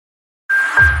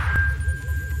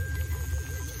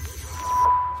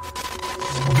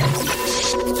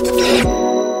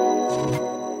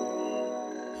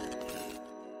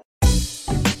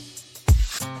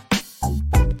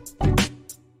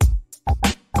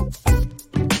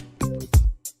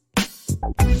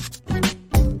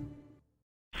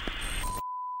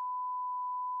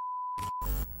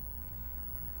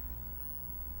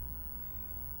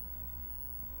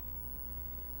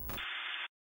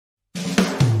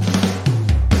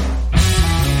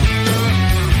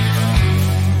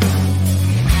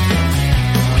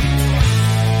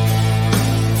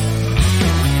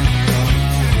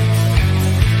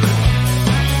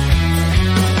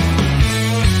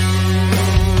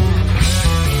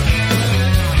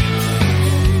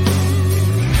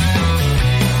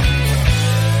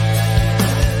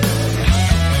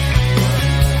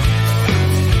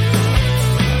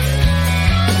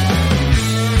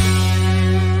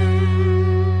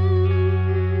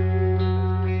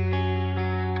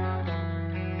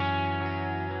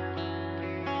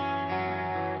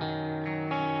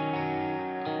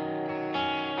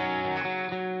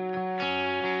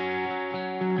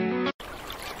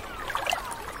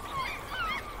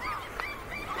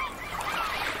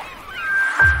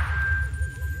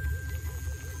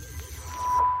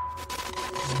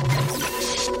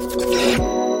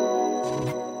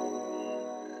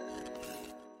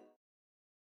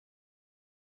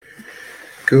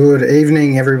Good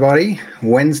evening, everybody.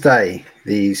 Wednesday,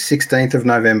 the 16th of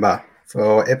November,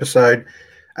 for episode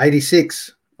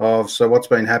 86 of So What's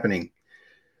Been Happening.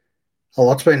 A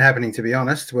lot's been happening, to be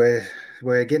honest. We're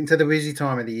getting to the busy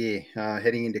time of the year,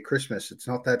 heading into Christmas. It's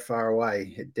not that far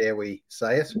away, dare we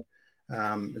say it.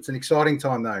 It's an exciting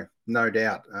time, though, no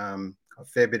doubt.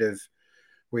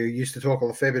 We used to talk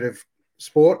a fair bit of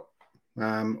sport.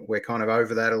 We're kind of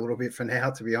over that a little bit for now,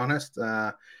 to be honest.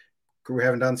 We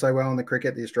haven't done so well in the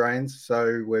cricket, the Australians.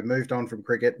 So we've moved on from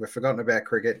cricket. We've forgotten about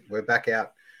cricket. We're back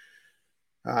out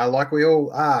like we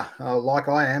all are, like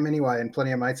I am anyway. And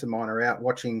plenty of mates of mine are out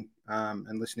watching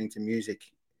and listening to music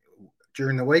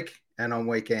during the week and on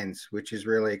weekends, which is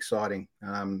really exciting.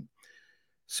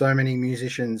 So many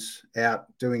musicians out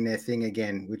doing their thing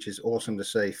again, which is awesome to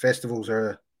see. Festivals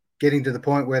are getting to the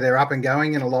point where they're up and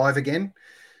going and alive again.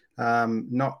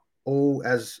 Not all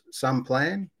as some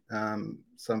plan.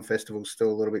 Some festivals still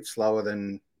a little bit slower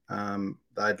than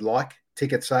they'd like.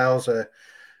 Ticket sales are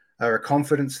a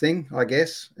confidence thing, I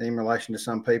guess, in relation to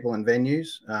some people and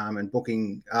venues, and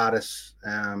booking artists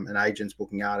and agents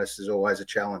booking artists is always a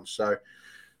challenge. So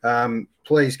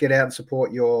please get out and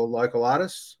support your local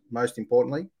artists, most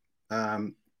importantly. I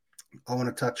want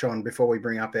to touch on, before we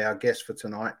bring up our guest for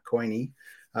tonight, Queenie,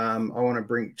 I want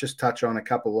to touch on a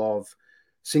couple of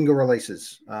single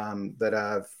releases that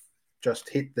have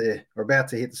just about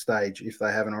to hit the stage, if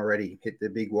they haven't already hit the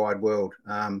big wide world.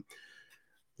 The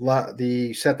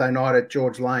Saturday night at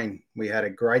George Lane, we had a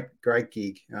great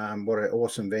gig. What an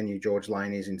awesome venue George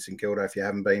Lane is in St Kilda. If you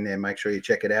haven't been there, make sure you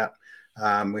check it out.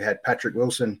 We had Patrick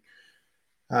Wilson.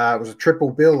 It was a triple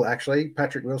bill, actually.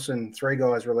 Patrick Wilson, 3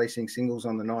 guys releasing singles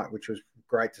on the night, which was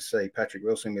great to see. Patrick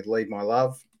Wilson with Lead My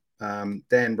Love.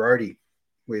 Dan Brody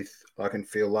with I Can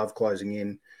Feel Love closing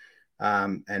in.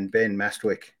 And Ben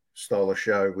Mastwick stole a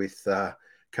show with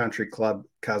Country Club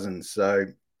Cousins. So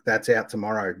that's out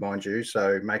tomorrow, mind you.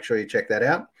 So make sure you check that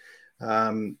out.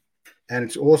 And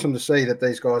it's awesome to see that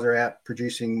these guys are out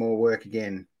producing more work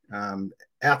again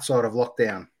outside of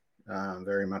lockdown,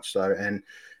 very much so. And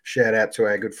shout out to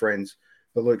our good friends,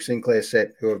 the Luke Sinclair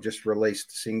set, who have just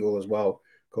released a single as well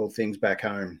called Things Back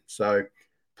Home. So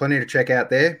plenty to check out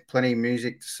there, plenty of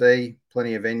music to see,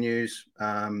 plenty of venues.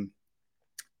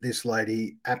 This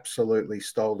lady absolutely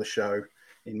stole the show,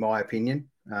 in my opinion.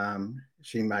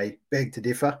 She may beg to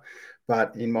differ,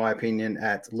 but in my opinion,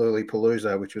 at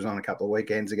Lollapalooza, which was on a couple of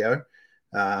weekends ago,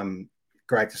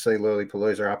 great to see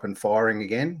Lollapalooza up and firing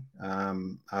again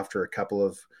after a couple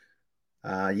of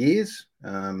years.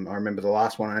 I remember the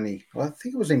last one I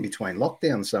think it was in between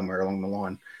lockdowns somewhere along the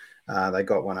line. They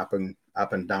got one up and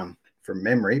done from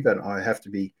memory, but I have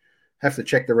to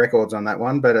check the records on that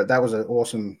one. But that was an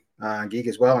awesome gig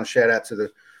as well. And shout out to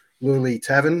the Luli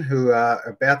Tavern, who are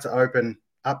about to open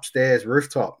upstairs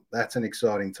rooftop. That's an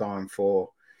exciting time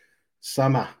for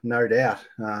summer, no doubt.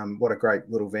 What a great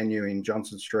little venue in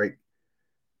Johnson Street,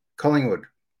 Collingwood.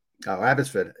 Oh,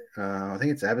 Abbotsford. I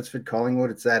think it's Abbotsford, Collingwood.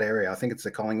 It's that area. I think it's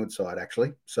the Collingwood side,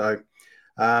 actually. So,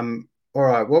 all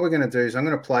right, what we're going to do is I'm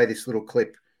going to play this little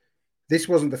clip. This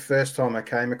wasn't the first time I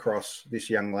came across this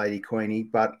young lady, Queenie,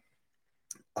 but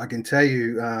I can tell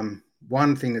you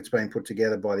one thing that's been put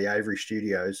together by the Avery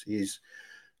Studios is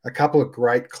a couple of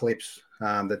great clips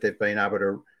that they've been able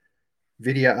to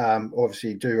video,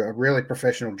 obviously do a really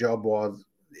professional job while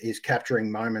is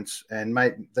capturing moments. And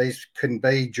mate, these couldn't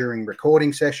be during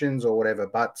recording sessions or whatever,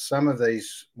 but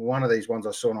one of these ones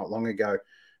I saw not long ago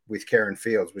with Karen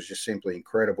Fields was just simply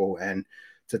incredible. And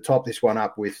to top this one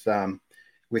up with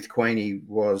Queenie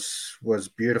was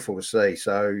beautiful to see.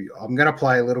 So I'm going to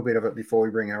play a little bit of it before we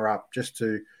bring her up, just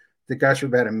to that goes for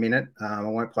about a minute. I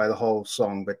won't play the whole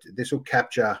song, but this will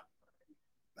capture,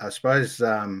 I suppose,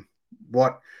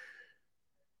 what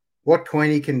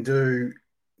Queenie can do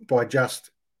by just,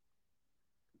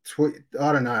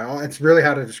 I don't know. It's really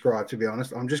hard to describe, to be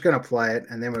honest. I'm just going to play it,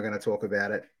 and then we're going to talk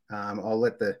about it. I'll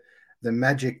let the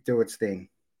magic do its thing.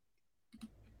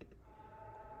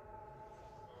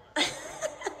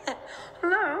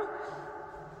 Hello?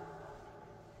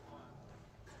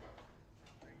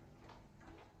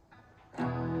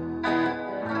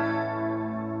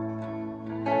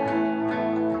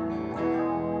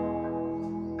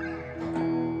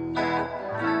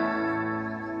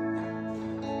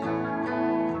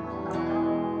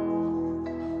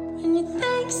 When you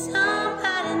think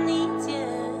somebody needs you,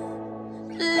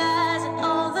 lies are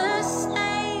all the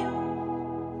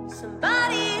same.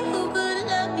 Somebody who could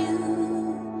love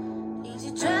you leaves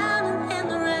you drowning in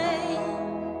the rain.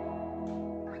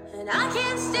 And I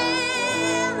can't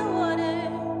stand the water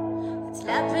that's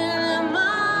lapping at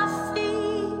my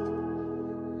feet.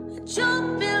 I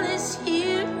jump in this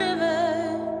here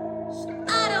river so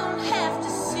I don't have to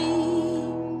see.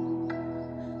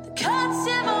 The cuts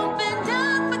have opened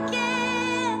up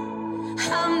again.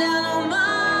 I'm down on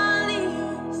my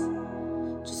knees.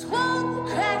 Just want the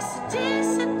cracks to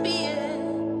disappear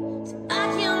so I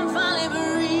can finally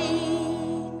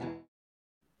breathe.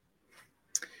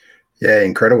 Yeah,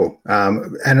 incredible.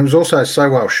 And it was also so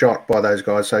well shot by those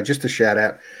guys. So just a shout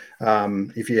out.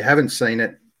 If you haven't seen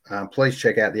it, please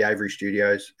check out the Avery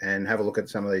Studios and have a look at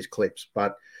some of these clips.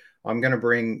 But I'm going to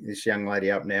bring this young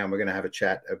lady up now, and we're going to have a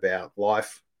chat about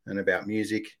life and about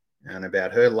music and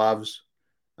about her loves,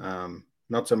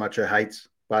 not so much her hates,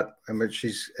 but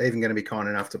she's even going to be kind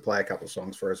enough to play a couple of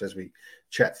songs for us as we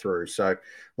chat through. So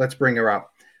let's bring her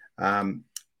up.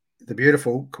 The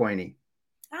beautiful Queenie.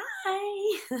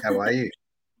 Hi. How are you?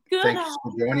 Good. Thanks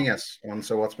for joining us on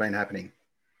So What's Been Happening.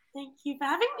 Thank you for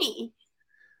having me.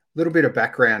 A little bit of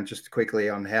background just quickly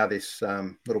on how this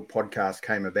little podcast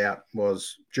came about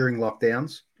was during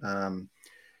lockdowns.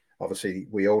 Obviously,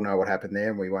 we all know what happened there,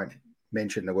 and we won't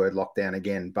mention the word lockdown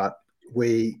again, but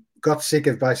we got sick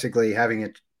of basically having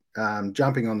it,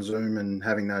 jumping on Zoom and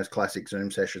having those classic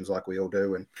Zoom sessions like we all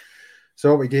do. And so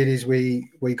what we did is we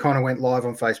kind of went live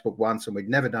on Facebook once, and we'd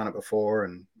never done it before,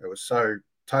 and it was so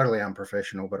totally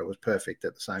unprofessional, but it was perfect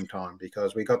at the same time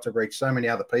because we got to reach so many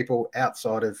other people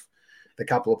outside of the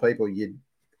couple of people you'd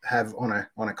have on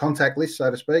a contact list,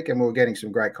 so to speak, and we were getting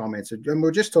some great comments, and we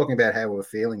were just talking about how we were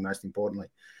feeling, most importantly.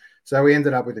 So we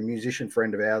ended up with a musician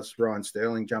friend of ours, Ryan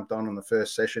Sterling, jumped on the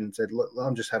first session and said, look,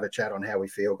 I'll just have a chat on how we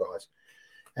feel, guys.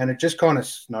 And it just kind of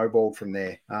snowballed from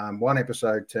there. One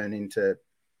episode turned into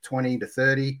 20 to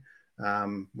 30.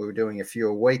 We were doing a few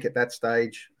a week at that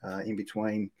stage, in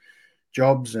between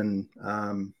jobs and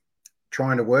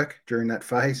trying to work during that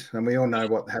phase. And we all know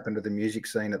what happened to the music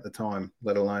scene at the time,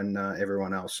 let alone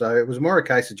everyone else. So it was more a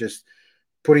case of just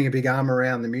putting a big arm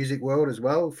around the music world as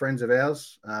well, friends of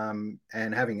ours, and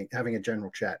having a general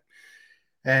chat.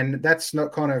 And that's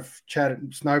not kind of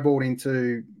snowballed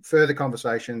into further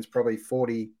conversations, probably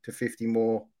 40 to 50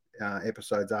 more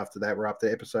episodes after that. We're up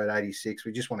to episode 86.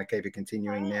 We just want to keep it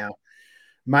continuing now,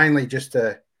 mainly just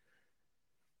to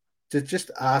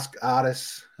just ask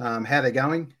artists how they're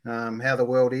going, how the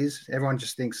world is. Everyone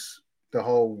just thinks the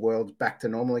whole world's back to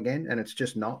normal again, and it's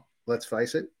just not, let's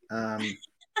face it.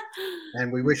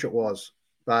 And we wish it was.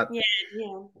 But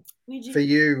for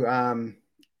you,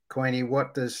 Queenie,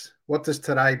 what does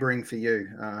today bring for you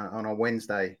on a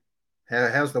Wednesday?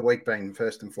 How's the week been,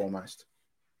 first and foremost?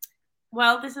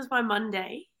 Well, this is my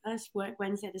Monday. I just work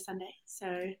Wednesday to Sunday,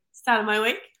 so start of my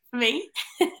week for me.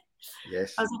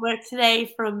 Yes. I was at work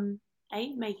today from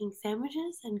 8 making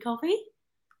sandwiches and coffee.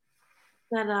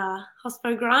 That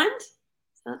hospo grind.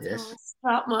 So that's how I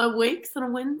start my weeks on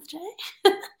a Wednesday.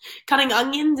 Cutting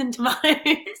onions and tomatoes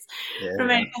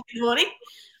from 8 o'clock in the morning.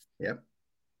 Yep.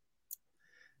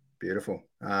 Beautiful.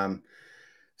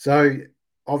 So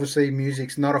obviously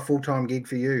music's not a full-time gig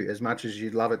for you as much as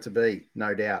you'd love it to be,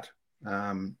 no doubt.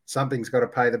 Something's got to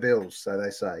pay the bills, so they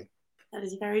say. That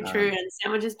is very true, and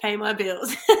sandwiches pay my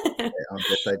bills. Yeah, I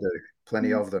bet they do.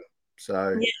 Plenty of them.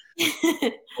 So,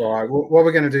 all right, what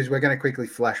we're going to do is we're going to quickly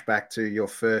flash back to your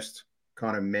first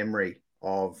kind of memory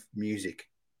of music.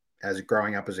 as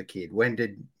growing up as a kid? When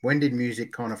did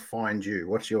music kind of find you?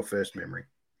 What's your first memory?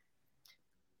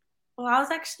 Well, I was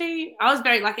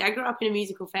very lucky. I grew up in a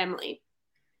musical family.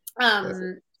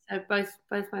 So both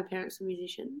my parents were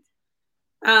musicians.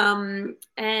 And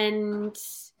can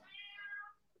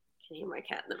you hear my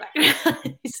cat in the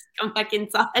background? He's come back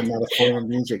inside. Another form of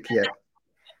music, yeah.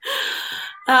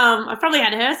 I've probably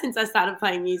had her since I started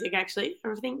playing music, actually.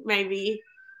 I think maybe,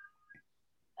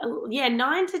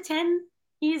 9 to 10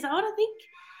 years old, I think.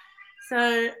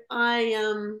 So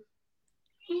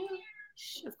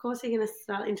of course you're going to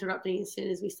start interrupting as soon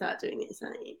as we start doing this,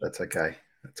 aren't you? That's okay.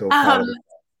 That's all part of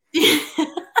it.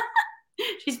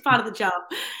 She's part of the job.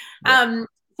 Yeah.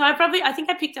 So I think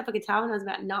I picked up a guitar when I was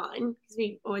about 9 because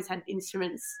we always had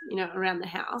instruments, around the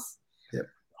house. Yep.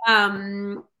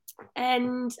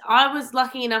 And I was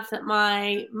lucky enough that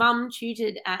my mum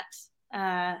tutored at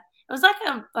it was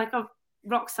like a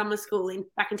rock summer school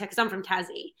back in Texas. I'm from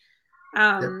Tassie.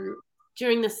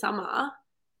 During the summer,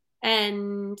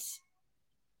 and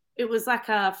it was like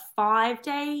a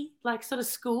 5-day sort of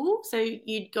school. So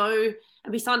you'd go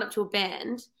and be signed up to a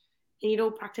band, and you'd all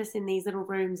practice in these little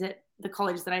rooms at the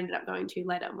college that I ended up going to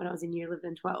later when I was in year 11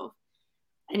 and 12.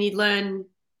 And you'd learn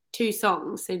 2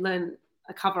 songs. So you'd learn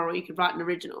a cover or you could write an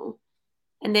original.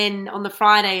 And then on the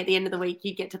Friday at the end of the week,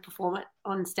 you'd get to perform it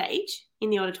on stage in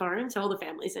the auditorium. So all the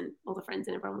families and all the friends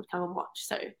and everyone would come and watch.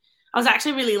 So I was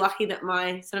actually really lucky that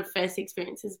my sort of first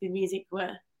experiences with music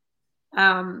were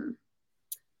it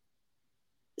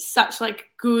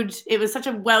was such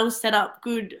a well set up,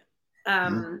 good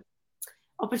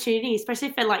opportunity, especially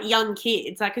for young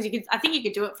kids. Because I think you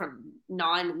could do it from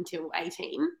 9 until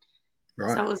 18.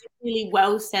 Right. So it was a really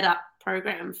well set up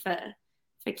program for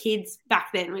kids back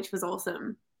then, which was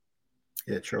awesome.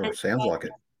 Yeah, sure. Sounds like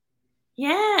it.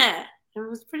 Yeah, it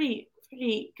was pretty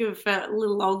good for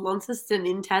little old Launceston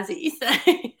in Tassie. So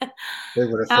we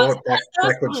would have thought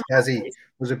backwards Tassie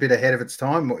was a bit ahead of its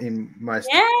time in most.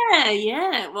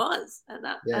 Yeah, it was at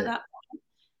that point. I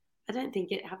don't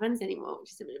think it happens anymore,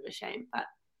 which is a bit of a shame. But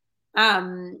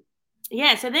so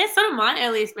there's sort of my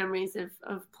earliest memories of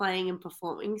playing and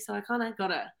performing. So I kind of got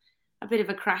a bit of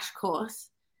a crash course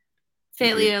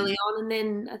fairly early on, and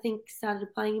then I think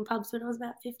started playing in pubs when I was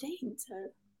about 15. So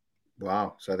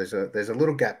wow, so there's a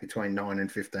little gap between 9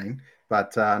 and 15,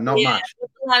 but not much. So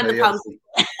the pubs.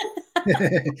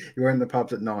 You were in the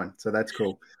pubs at 9, so that's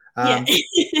cool. So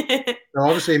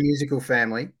obviously a musical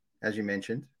family, as you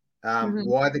mentioned.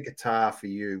 Why the guitar for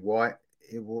you? Why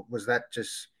was that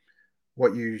just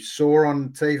what you saw on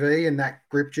TV and that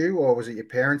gripped you, or was it your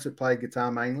parents that played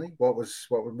guitar mainly? Why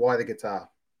the guitar?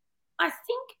 I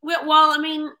think both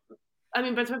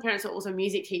my parents are also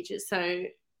music teachers, so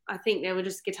I think there were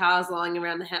just guitars lying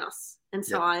around the house, and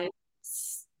so I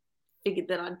figured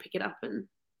that I'd pick it up and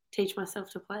teach myself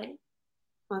to play.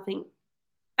 I think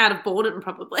out of boredom,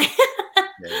 probably.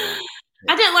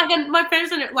 I don't my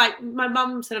parents are my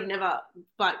mum sort of never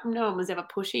no one was ever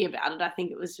pushy about it. I think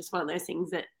it was just one of those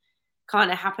things that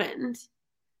kind of happened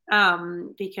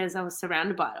because I was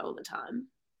surrounded by it all the time.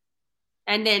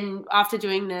 And then after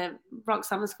doing the rock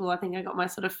summer school, I think I got my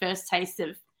sort of first taste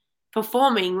of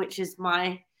performing, which is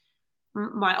my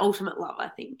ultimate love, I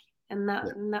think. And that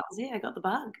was it. I got the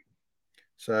bug.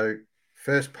 So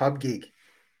first pub gig.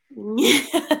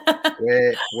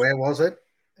 Where was it?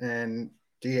 And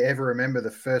do you ever remember the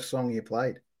first song you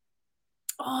played?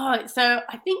 Oh, so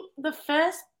I think the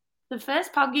first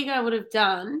pub gig I would have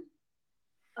done,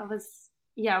 I would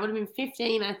have been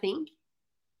 15, I think.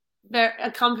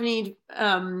 Accompanied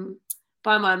by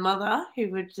my mother,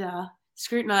 who would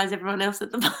scrutinise everyone else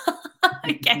at the bar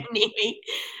who came near me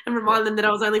and remind them that I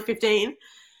was only 15.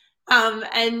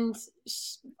 And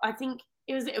I think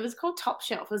it was called Top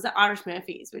Shelf. It was at Irish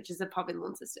Murphy's, which is a pub in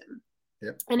Launceston.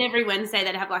 Yep. And every Wednesday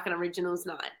they'd have an originals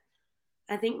night.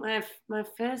 I think my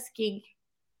first gig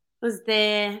was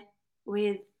there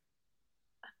with,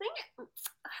 I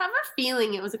have a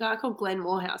feeling it was a guy called Glenn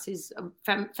Morehouse, who's a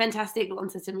fantastic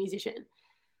Launceston musician.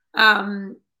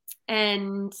 And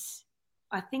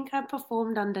I think I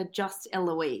performed under Just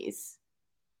Eloise.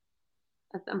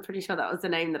 I'm pretty sure that was the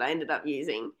name that I ended up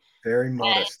using. Very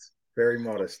modest. Very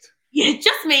modest. Yeah,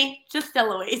 just me, just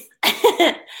Eloise.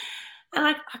 And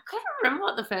I couldn't remember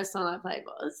what the first song I played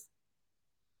was.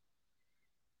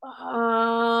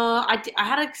 I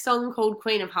had a song called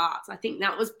Queen of Hearts. I think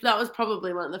that was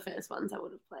probably one of the first ones I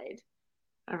would have played,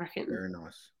 I reckon. Very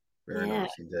nice. Very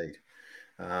nice indeed.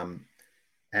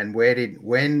 And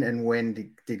when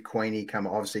did Queenie come?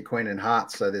 Obviously Queen and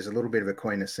Hearts, so there's a little bit of a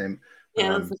Queen of Sem.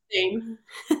 Yeah, that's the theme.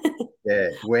 Yeah.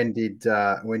 When did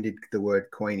the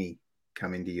word Queenie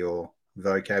come into your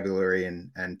vocabulary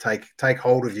and take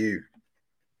hold of you?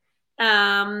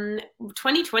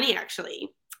 2020 actually.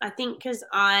 I think because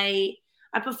I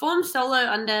performed solo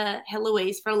under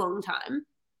Heloise for a long time.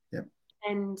 Yep.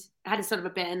 And I had a sort of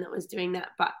a band that was doing that,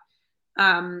 but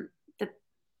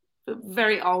the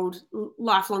very old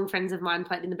lifelong friends of mine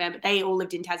played in the band, but they all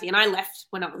lived in Tassie, and I left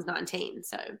when I was 19.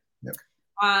 So yep.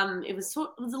 It was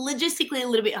logistically a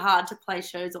little bit hard to play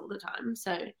shows all the time.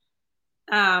 So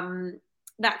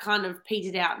that kind of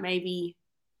petered out maybe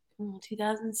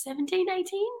 2017,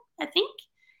 18, I think.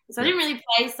 So I didn't really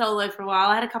play solo for a while.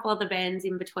 I had a couple other bands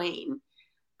in between.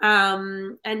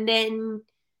 And then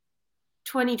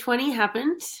 2020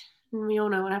 happened, and we all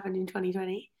know what happened in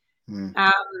 2020.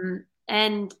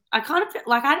 And I kind of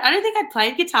like, I don't think I'd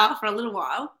played guitar for a little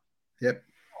while. Yep.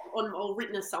 Or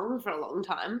written a song for a long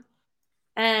time.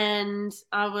 And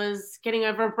I was getting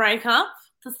over a breakup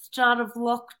at the start of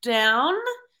lockdown.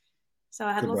 So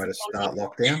I had good way to start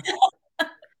lockdown.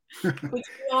 Which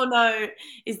we all know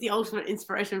is the ultimate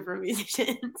inspiration for a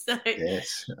musician. So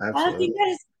yes, absolutely. I think I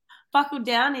just buckled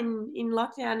down in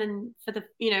lockdown, and for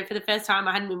the first time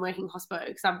I hadn't been working hospo,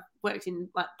 because I've worked in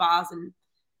like bars and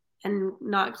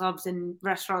nightclubs and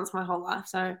restaurants my whole life.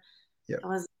 So I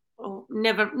was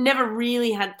never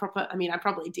really had proper. I mean, I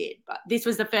probably did, but this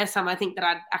was the first time I think that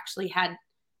I'd actually had,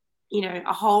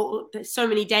 so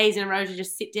many days in a row to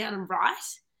just sit down and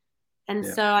write. And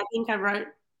so I think I wrote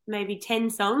maybe 10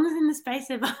 songs in the space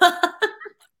of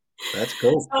That's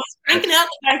cool. So I was cranking out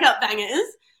the breakup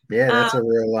bangers. Yeah, that's a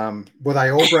real were they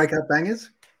all breakup bangers?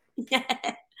 Yeah.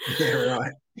 Yeah,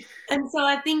 right. And so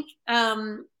I think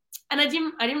and I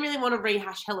didn't really want to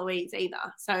rehash Heloise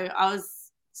either. So I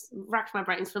was racked my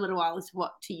brains for a little while as to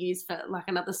what to use for like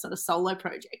another sort of solo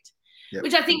project. Yep.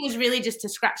 Which I think was really just to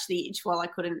scratch the itch while I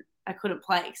couldn't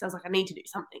play, because I was like, I need to do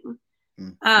something.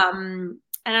 And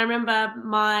I remember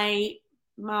my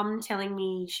mum telling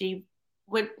me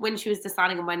when she was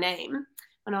deciding on my name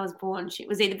when I was born, she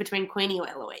was either between Queenie or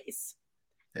Eloise.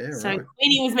 Yeah, so right.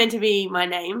 Queenie was meant to be my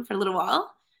name for a little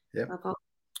while. Yep. I thought,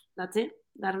 that's it.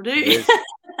 That'll do.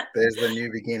 There's the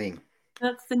new beginning.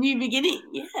 That's the new beginning.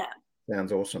 Yeah.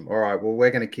 Sounds awesome. All right. Well,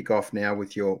 we're going to kick off now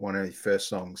with one of your first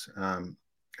songs.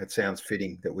 It sounds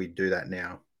fitting that we do that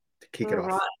now to kick it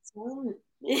off.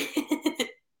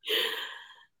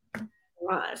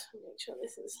 Right. Make sure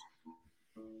this is.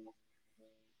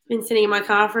 Been sitting in my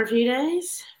car for a few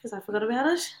days because I forgot about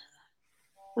it.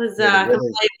 Was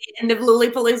the end of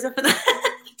Lollapalooza for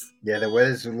that. Yeah, the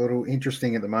weather's a little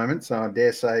interesting at the moment, so I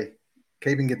dare say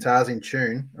keeping guitars in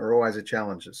tune are always a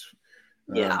challenge.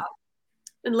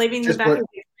 And leaving the back of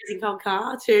the freezing cold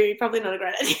car too, probably not a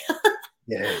great idea.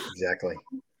 Yeah, exactly.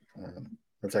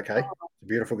 That's okay. It's a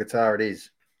beautiful guitar it is.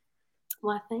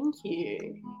 Well, thank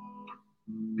you.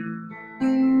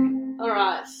 All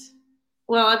right.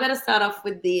 Well, I better start off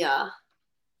with the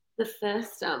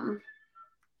first oh,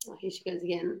 here she goes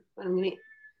again. I'm gonna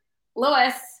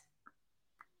Lois.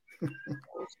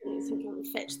 She's gonna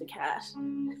fetch the cat.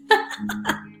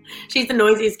 She's the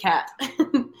noisiest cat.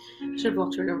 Should have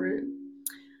locked her in a room.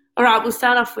 All right, we'll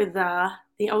start off with the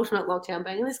ultimate lockdown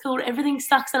banger. It's called Everything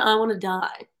Sucks and I Want to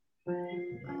Die.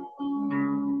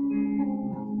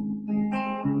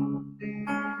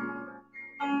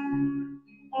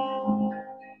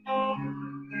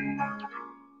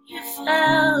 You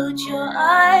felt your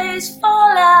eyes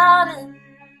fall out, and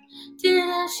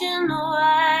didn't you know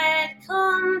I'd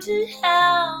come to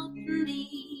help? And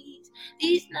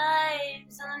these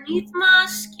knives underneath my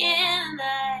skin, and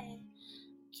I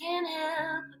can't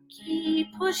help but keep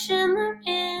pushing them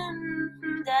in.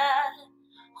 And I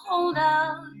hold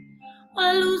out when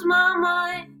I lose my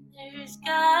mind. There's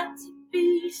got to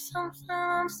be something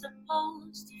I'm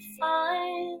supposed to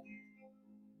find.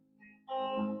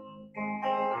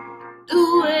 The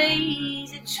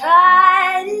ways I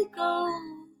try to go,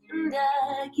 and I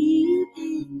give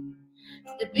in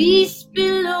to the beast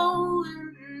below,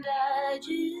 and I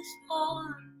just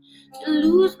want to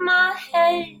lose my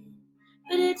head,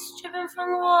 but it's driven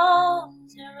from the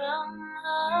walls around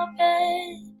my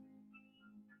bed.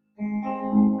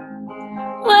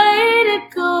 Way to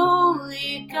go,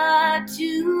 you got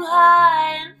too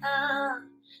high, and I'm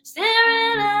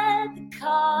staring at the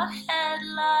car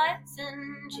headlights,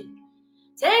 and you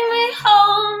take me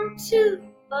home too,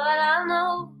 but I don't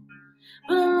know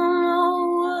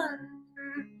what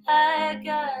I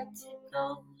got to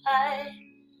go. I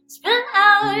spent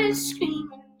hours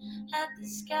screaming at the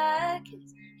sky,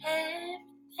 'cause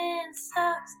everything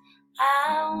sucks. I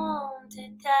want to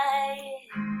die.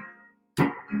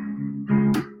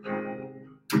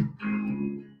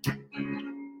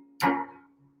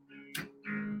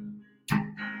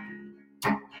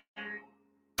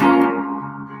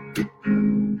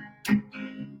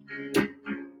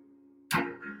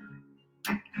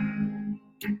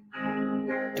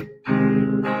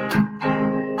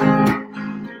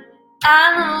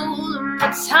 I know that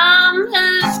my time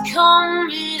has come,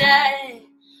 but I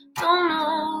don't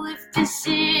know if this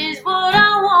is what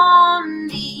I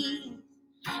want.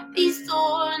 These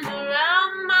thorns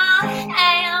around my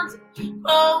hands,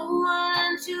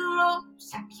 rolling into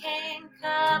ropes I can't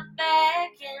cut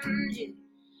back, and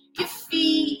your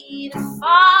feet are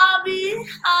far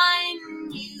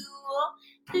behind you.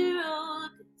 The road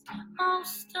that's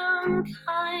most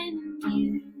unkind to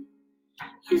you.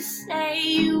 You say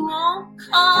you won't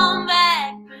come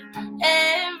back, but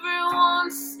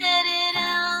everyone said it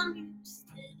and you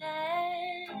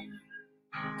today.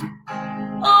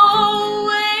 Oh,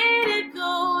 way to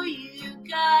go, you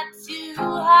got too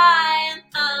high, and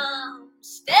I'm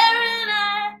staring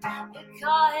at the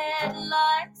car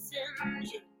headlights, and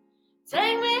you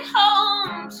take me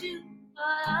home too,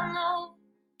 but I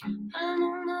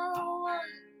don't know what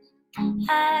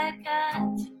I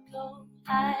got to go.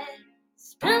 I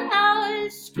spent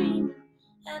hours screaming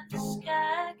at the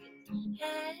sky, 'cause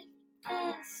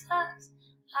everything sucks.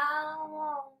 I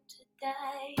want to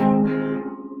die.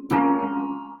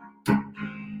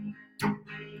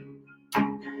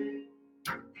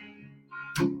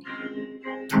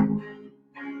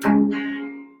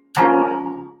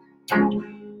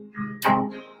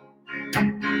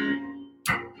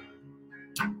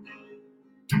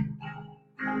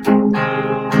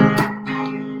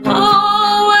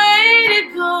 Oh, way to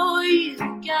go, you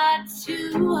got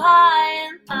too high,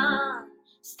 and I'm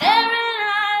staring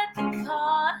at the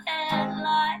car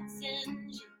headlights,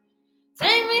 and you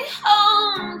take me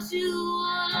home to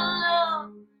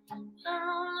I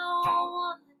don't know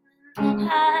what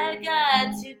I got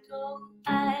to go.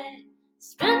 I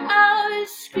spent hours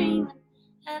screaming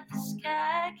at the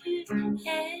sky, 'cause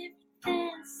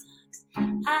everything sucks.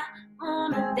 I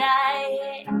wanna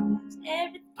die, 'cause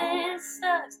everything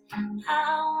sucks. I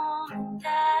wanna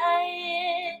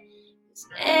die, 'cause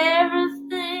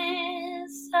everything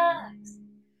sucks.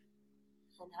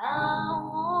 And I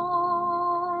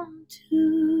want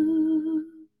to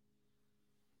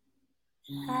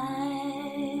die.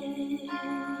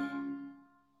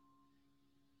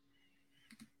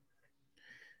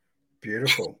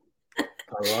 Beautiful. I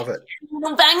love it.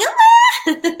 Little banger.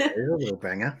 A little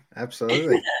banger.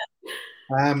 Absolutely.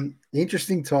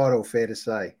 Interesting title, fair to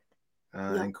say.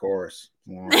 Yeah. And chorus.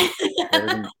 Wow.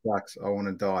 Everything sucks. I want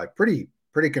to die. Pretty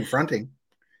confronting.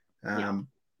 And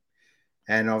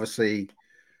obviously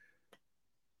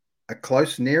a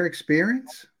close near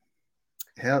experience.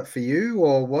 How for you,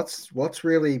 or what's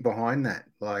really behind that?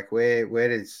 Like where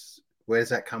does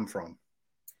that come from?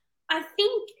 I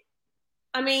think,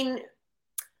 I mean,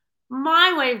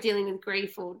 my way of dealing with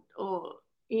grief or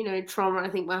trauma, I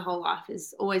think my whole life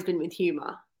has always been with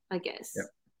humor, I guess. Yep.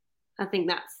 I think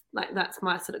that's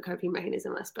my sort of coping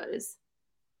mechanism, I suppose.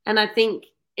 And I think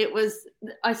it was,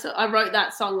 I wrote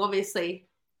that song obviously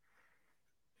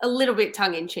a little bit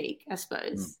tongue in cheek, I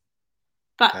suppose.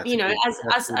 But That's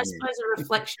I suppose a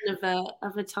reflection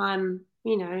of a time,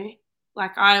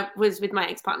 like I was with my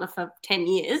ex-partner for 10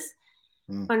 years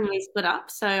when we split up.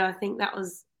 So I think that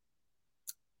was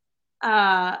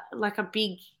like a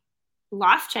big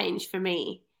life change for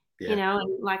me,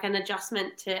 and like an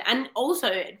adjustment to, and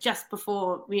also just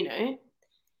before,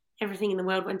 everything in the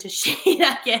world went to shit,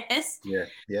 I guess. Yeah.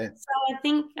 So I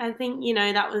think,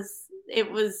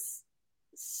 it was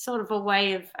sort of a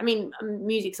way of, I mean,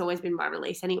 music's always been my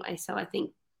release anyway. So I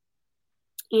think,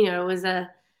 it was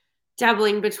a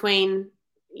dabbling between,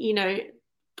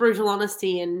 brutal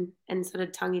honesty and sort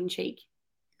of tongue in cheek.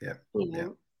 Yeah.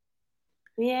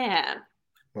 Yeah.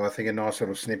 Well, I think a nice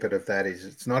little snippet of that is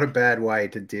it's not a bad way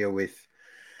to deal with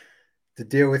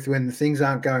when things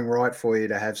aren't going right for you,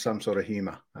 to have some sort of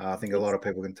humor. I think a lot of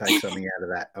people can take something out of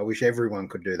that. I wish everyone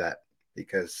could do that,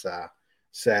 because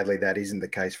sadly that isn't the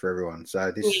case for everyone.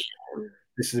 So this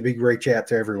is a big reach out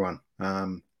to everyone.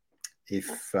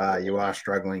 If you are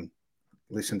struggling,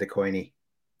 listen to Queenie.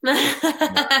 Have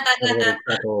a little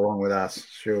crackle along with us.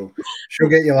 She'll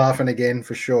get you laughing again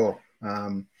for sure.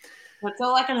 That's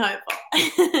all I can hope for.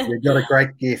 You've got a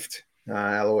great gift,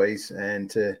 Eloise,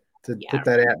 and to put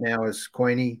that out now as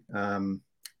Queenie.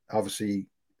 Obviously,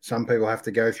 some people have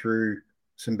to go through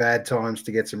some bad times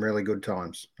to get some really good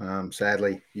times.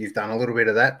 Sadly, you've done a little bit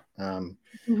of that.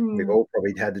 We've all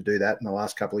probably had to do that in the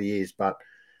last couple of years. But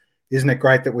isn't it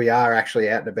great that we are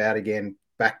actually out and about again,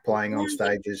 back playing on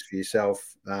stages for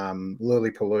yourself?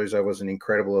 Lollapalooza was an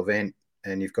incredible event,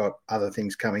 and you've got other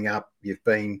things coming up.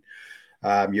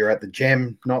 You're at the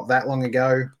Gem not that long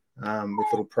ago with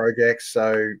little projects.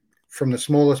 So from the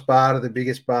smallest bar to the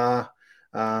biggest bar,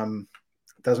 it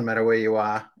doesn't matter where you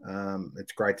are.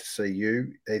 It's great to see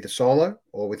you either solo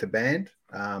or with a band.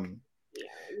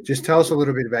 just tell us a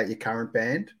little bit about your current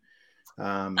band.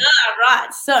 Right.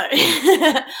 So,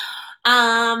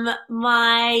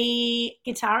 my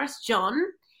guitarist John,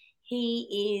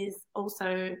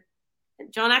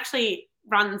 John actually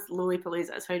runs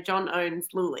Lollapalooza. So John owns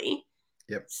Lully.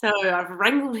 Yep. So I've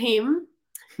wrangled him.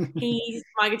 He's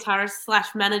my guitarist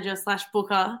 / manager /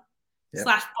 booker /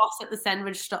 boss at the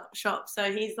sandwich shop.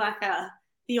 So he's like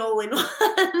the all-in-one,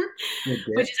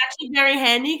 which is actually very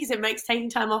handy because it makes taking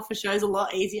time off for shows a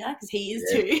lot easier because he is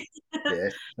too. Yeah,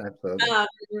 absolutely.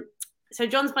 So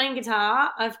John's playing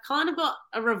guitar. I've kind of got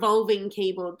a revolving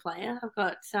keyboard player. I've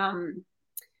got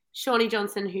Shawnee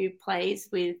Johnson, who plays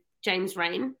with James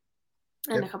Rain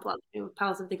and a couple other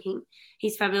Pals of the King.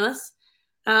 He's fabulous.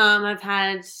 I've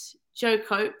had Joe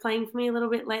Cope playing for me a little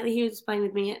bit lately. He was playing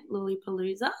with me at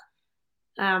Lollapalooza.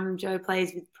 Joe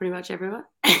plays with pretty much everyone.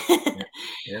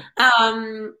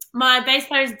 My bass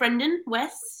player is Brendan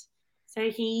West. So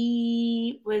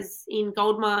he was in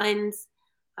Gold Mines,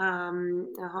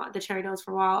 the Cherry Dolls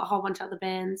for a while, a whole bunch of other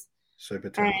bands. Super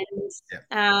talented.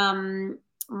 And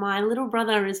my little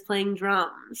brother is playing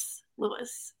drums,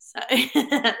 Lewis. So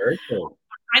very cool.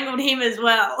 I wrangled him as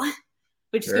well,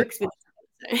 which is good.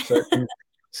 So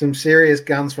some serious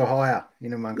guns for hire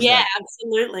in amongst that.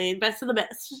 Absolutely. Best of the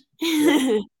best.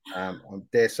 I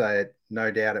dare say it,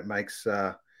 no doubt it makes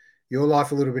your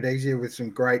life a little bit easier with some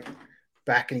great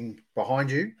backing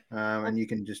behind you, and you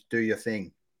can just do your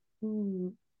thing.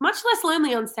 Much less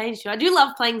lonely on stage too. I do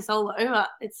love playing solo, but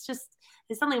it's just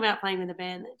there's something about playing with a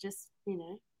band that just,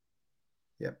 the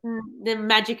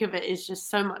magic of it is just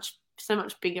so much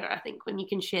bigger, I think, when you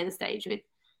can share the stage with,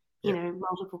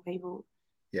 multiple people.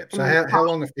 Yeah. So how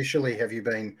long officially have you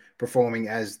been performing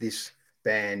as this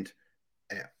band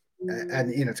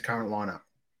and in its current lineup?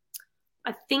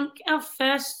 I think the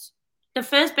first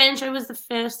band show was the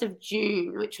 1st of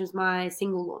June, which was my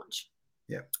single launch.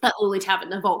 Yeah. At Lully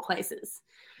Tavern, of all places.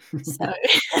 So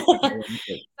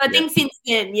I think since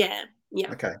then, yeah.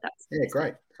 Okay. Yeah,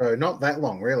 great. So not that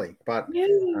long really, but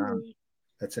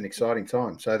it's an exciting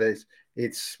time. So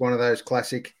it's one of those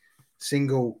classic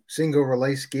single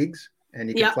release gigs, and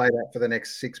you can play that for the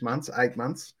next 6 months, 8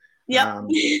 months. Yeah.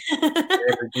 Every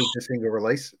gig's a single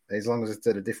release, as long as it's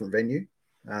at a different venue.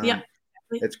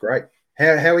 It's great.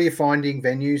 How are you finding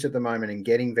venues at the moment and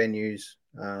getting venues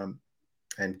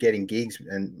and getting gigs,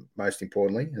 and most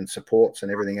importantly, and supports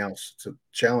and everything else? It's a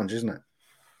challenge, isn't it?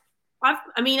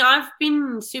 I've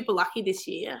been super lucky this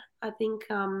year. I think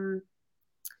a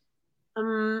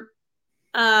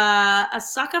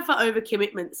sucker for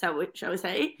overcommitment, shall we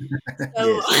say. So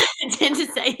I tend to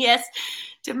say yes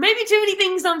to maybe too many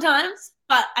things sometimes,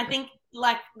 but I think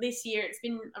like this year it's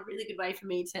been a really good way for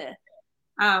me to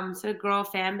sort of grow a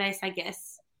fan base, I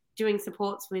guess, doing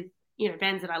supports with,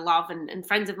 bands that I love and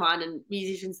friends of mine and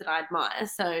musicians that I admire.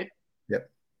 So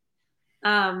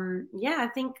I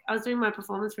think I was doing my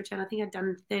performance return. I think I'd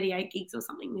done 38 gigs or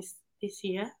something this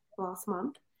year, last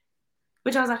month,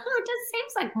 which I was like, it just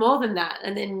seems like more than that.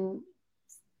 And then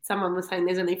someone was saying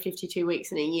there's only 52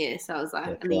 weeks in a year. So I was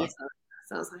like, so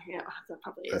I was like, that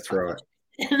probably is. That's right.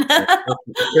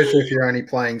 Especially if you're only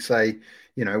playing, say,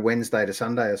 Wednesday to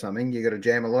Sunday or something, you got to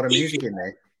jam a lot of music in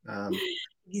there.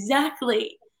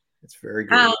 Exactly. It's very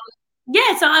good.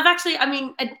 So I've actually, I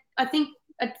think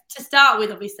to start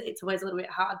with, obviously it's always a little bit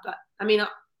hard, but I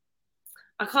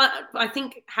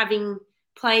think having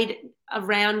played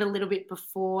around a little bit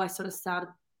before I sort of started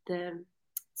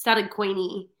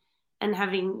Queenie, and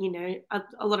having, a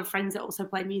lot of friends that also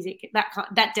play music,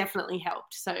 that definitely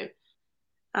helped. So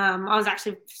I was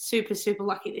actually super, super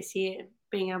lucky this year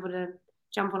being able to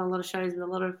jump on a lot of shows with a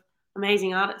lot of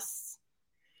amazing artists,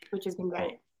 which has been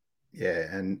great. Yeah,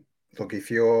 and look, if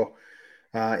you're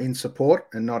in support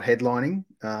and not headlining,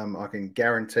 I can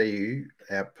guarantee you,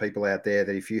 our people out there,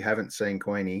 that if you haven't seen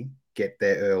Queenie, get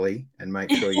there early and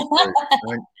make sure you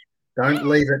do. Don't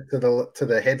leave it to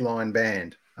the headline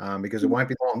band, because it won't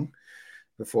be long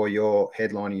before you're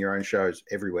headlining your own shows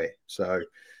everywhere. So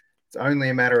it's only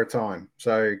a matter of time.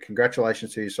 So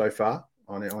congratulations to you so far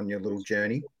on your little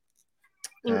journey.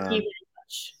 Thank you very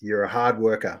much. You're a hard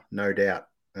worker, no doubt,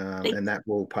 and that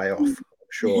will pay off, I'm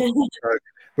sure. So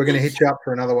we're going to hit you up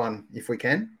for another one if we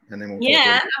can, and then we'll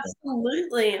talk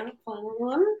absolutely. I'll find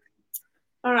one.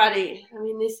 Alrighty.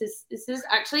 This is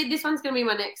actually, this one's going to be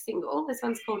my next single. This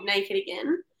one's called Naked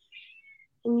Again.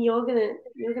 And you're gonna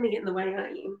get in the way,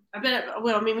 aren't you? We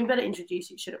better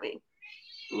introduce you, shouldn't we?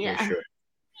 Yeah. Sure.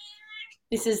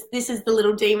 This is the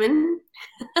little demon.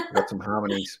 Got some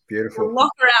harmonies. Beautiful. We'll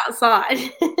lock her outside.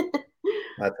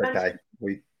 That's okay.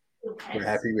 We're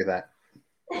happy with that.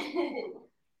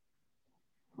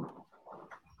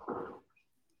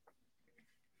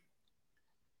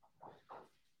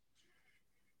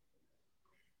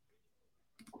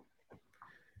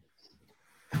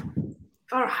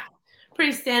 All right.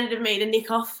 Pretty standard of me to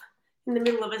nick off in the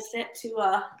middle of a set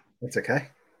to That's okay.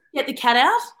 get the cat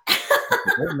out.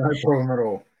 No problem at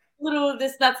all.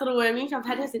 That little wormy. I've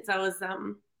had her since I was I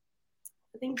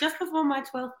think just before my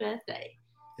 12th birthday.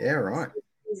 Yeah, right.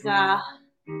 She's a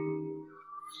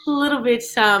little bit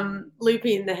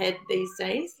loopy in the head these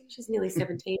days. She's nearly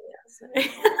 17 now, so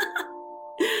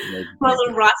my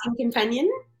little writing companion.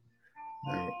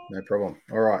 No problem.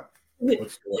 All right.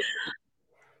 Let's do it.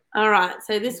 All right,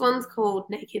 so this one's called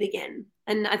Naked Again.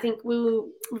 And I think we're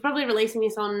probably releasing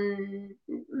this on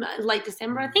late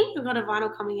December, I think. We've got a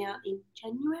vinyl coming out in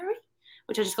January,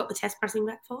 which I just got the test pressing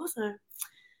back for, so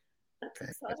that's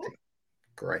exciting.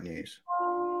 Great news.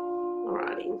 All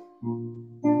righty.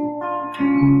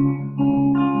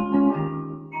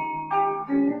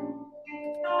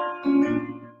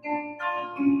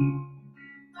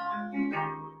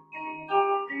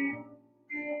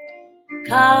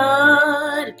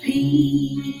 Cut a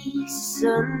piece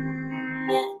on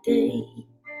that day,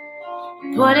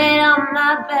 put it on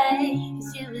my back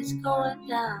as it was going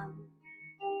down.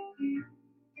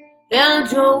 And I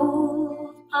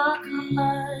drove my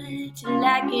car till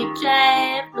I could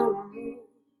drive no more.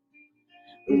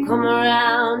 And come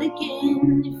around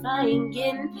again if I ain't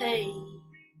getting paid.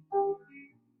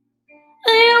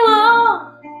 You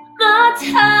want my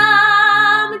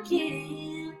time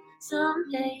again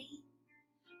someday.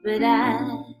 But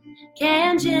I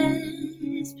can't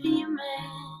just be a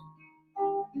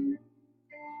man.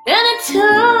 And it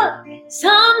took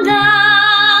some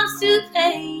time to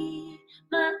pay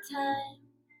my time.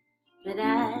 But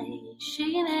I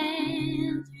shaking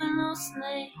hands with no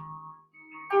snake.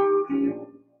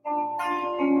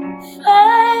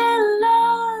 Fell in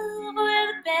love with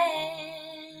a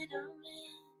better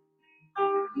man.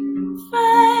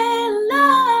 Fell in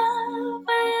love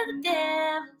with the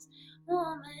devil's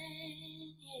woman,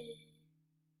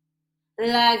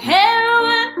 yeah. Like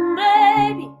heroin,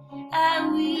 baby, I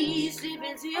will slip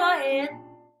into your head.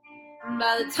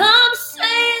 By the time you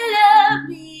say you love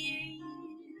me,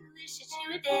 you wish that you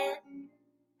were dead.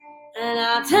 And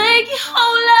I'll take your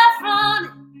whole life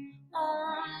running,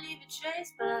 won't leave a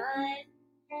trace behind.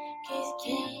 'Cause you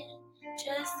can't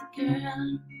trust a girl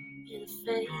in a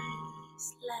face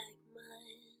like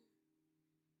mine.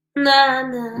 Nah,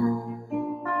 nah.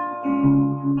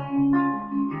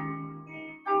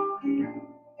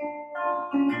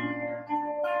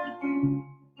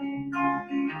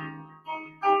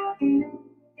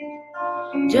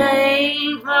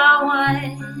 Drink my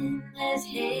wine, there's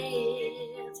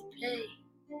hell to pay.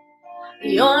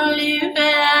 The only red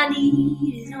I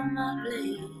need is on my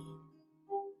blade.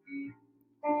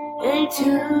 And you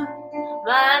took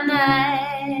my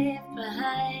knife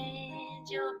behind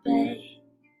your back,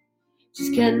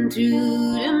 just cutting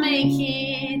through to make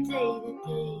it day to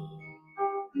day.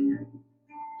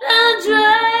 I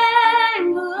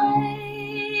drank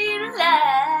away the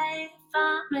life I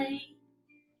made.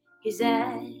 'Cause I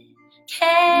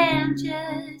can't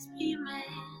just be a man.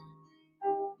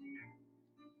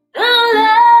 I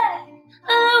like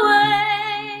the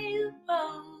way you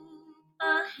hold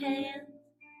my hand.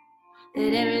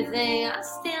 Let everything I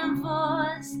stand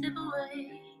for slip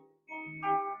away.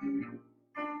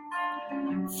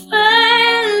 Fell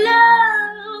in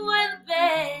love with a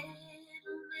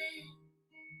better man.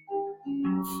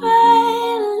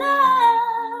 Fell in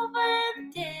love with the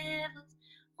devil's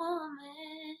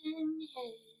woman,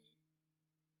 yeah.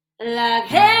 Like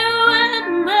heroin,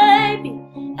 baby,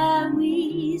 I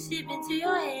will slip into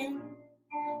your hand.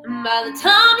 And by the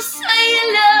time you say you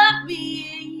love me,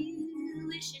 you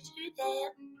wish that you were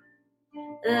dead.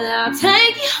 And I'll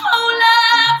take your whole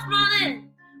life running,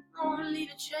 won't leave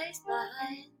a trace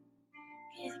behind.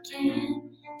 'Cause you can't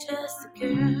trust a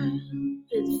girl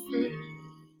with a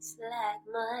face like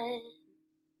mine.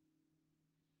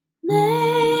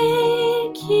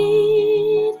 Naked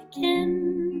again,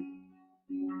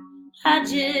 I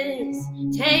just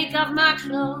take off my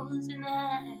clothes and I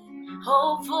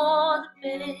hope for the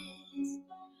best.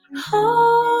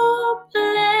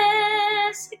 Hopeless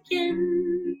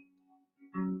again,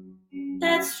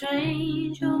 that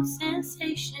strange old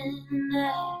sensation, I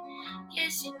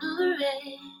guess you know the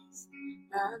rest.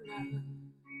 Nah, nah.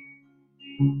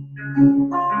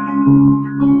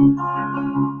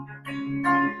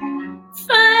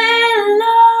 Fell in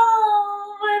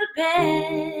love with a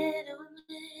better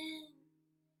man.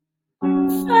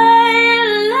 Fell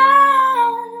in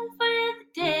love with the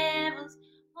devil's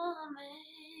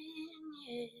woman,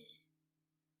 yeah.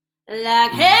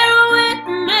 Like heroin,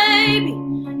 maybe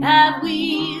I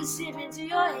will slip into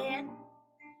your head.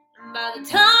 And by the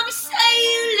time you say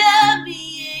you love me,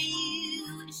 you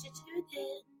wish that you were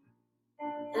dead.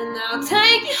 I'll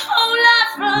take your whole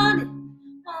life running,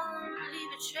 won't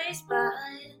leave a trace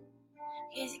behind.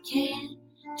 'Cause you can't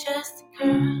trust a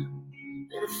girl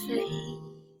with a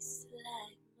face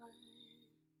like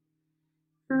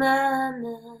mine. Na,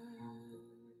 na.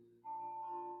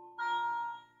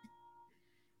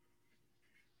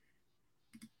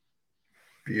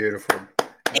 Beautiful.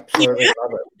 Absolutely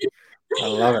love it. I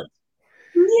love it.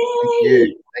 Yay!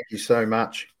 Thank you so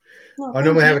much. Oh, I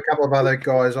normally thank have a couple of other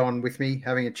guys on with me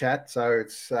having a chat, so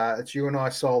it's you and I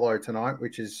solo tonight,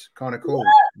 which is kind of cool.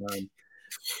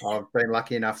 I've been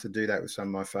lucky enough to do that with some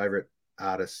of my favourite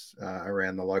artists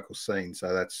around the local scene,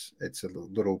 so it's a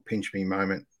little pinch me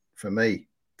moment for me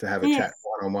to have a Yes. chat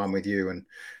one-on-one with you and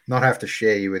not have to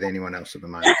share you with anyone else at the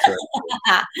moment. So,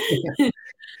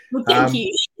 Well, thank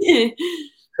you.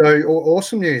 so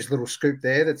awesome news, little scoop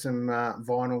there. That's some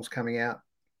vinyls coming out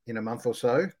in a month or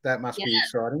so. That must be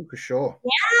exciting for sure.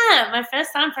 Yeah, my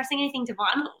first time pressing anything to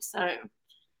vinyl. So,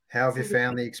 how have you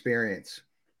found the experience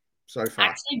so far?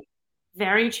 Actually,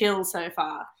 very chill so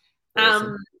far.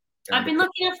 Awesome. I've been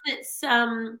lucky enough that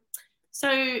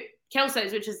so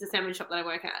Kelso's, which is the sandwich shop that I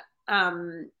work at,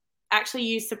 actually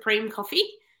use Supreme Coffee.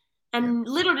 And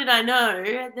little did I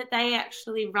know that they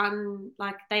actually run,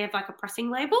 like, they have like a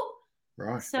pressing label.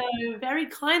 Right. So very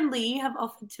kindly have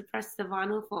offered to press the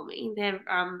vinyl for me. They're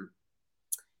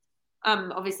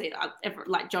obviously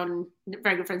like John,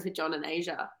 very good friends with John and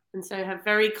Asia, and so have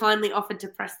very kindly offered to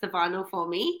press the vinyl for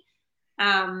me.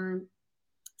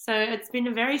 So it's been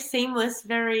a very seamless,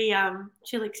 very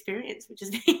chill experience, which has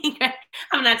been great. I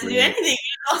haven't had to do anything.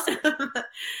 Awesome.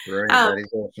 Brilliant. That is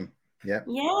awesome. Yep.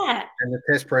 Yeah. And the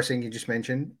test pressing you just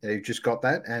mentioned, you just got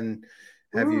that, and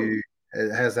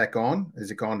how's that gone?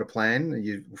 Has it gone to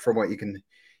plan? From what you can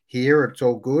hear, it's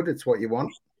all good. It's what you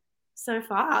want. So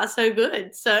far, so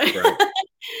good. So,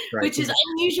 Great. Which is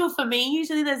unusual for me.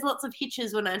 Usually, there's lots of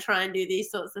hitches when I try and do these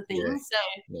sorts of things.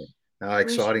 Yeah. So,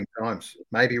 exciting times.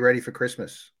 Maybe ready for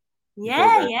Christmas.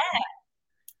 Yeah.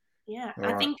 All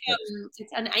I think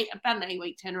it's about an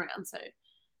 8-week turnaround. So,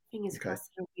 fingers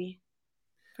crossed it'll be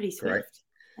pretty swift.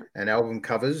 Great. And album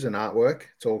covers and artwork,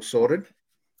 it's all sorted.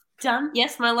 Done.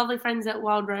 Yes, my lovely friends at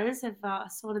Wild Rose have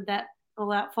sorted that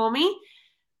all out for me.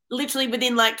 Literally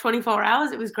within like 24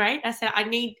 hours, it was great. I said, I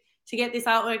need to get this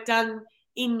artwork done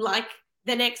in like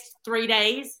the next 3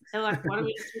 days. They're like, why don't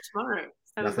we just do it tomorrow?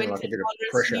 So Nothing we went like to a bit of Wild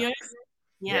Rose pressure. Studios.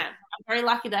 Yeah, I'm very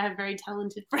lucky that I have very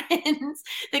talented friends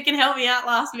that can help me out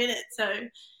last minute. So,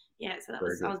 yeah, so I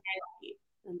was very lucky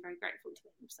and very grateful to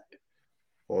them. So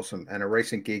awesome. And a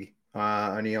recent gig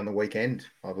only on the weekend,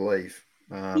 I believe.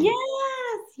 Yes.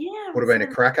 Would have been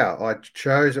a cracker.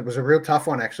 It was a real tough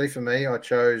one actually for me. I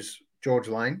chose George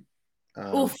Lane.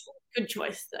 Good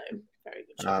choice though. Very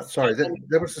good choice. Sorry,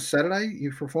 that was a Saturday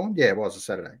you performed? Yeah, it was a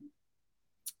Saturday.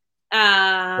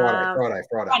 Friday.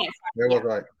 Where was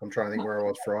I? I'm trying to think where I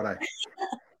was Friday.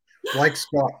 Blake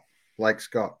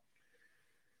Scott.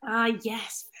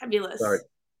 Yes, fabulous. So,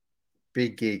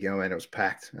 big gig. I mean, it was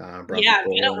packed. Yeah,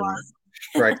 it was.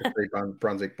 Great to see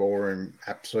Brunswick Ballroom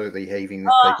absolutely heaving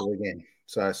with people again.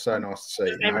 So nice to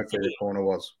see. And hopefully the corner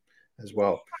was as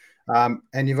well.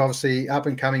 And you've obviously up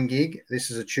and coming gig.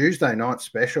 This is a Tuesday night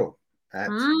special at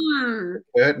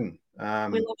Curtin. We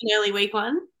love an early week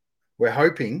one. We're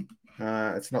hoping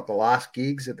it's not the last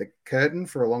gigs at the Curtin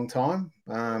for a long time.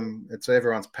 It's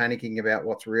everyone's panicking about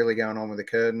what's really going on with the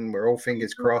Curtin. We're all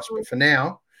fingers crossed, but for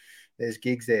now, there's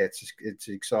gigs there. It's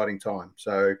an exciting time.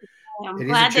 So it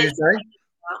is a Tuesday,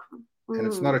 and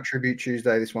it's not a tribute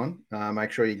Tuesday. This one,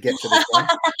 make sure you get to this one.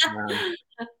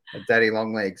 A Daddy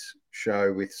Longlegs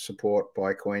show with support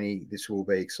by Queenie. This will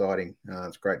be exciting.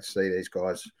 It's great to see these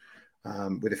guys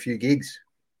with a few gigs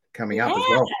coming up as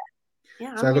well.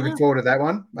 Yeah, so looking forward to that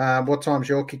one. What time's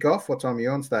your kickoff? What time are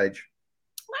you on stage?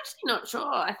 I'm actually not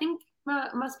sure. I think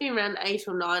it must be around 8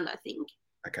 or 9, I think.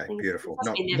 Okay, beautiful.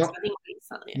 Not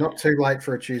too late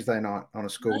for a Tuesday night on a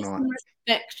school night.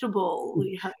 Respectable,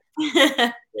 we hope.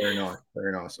 Very nice,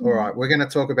 very nice. All right, we're going to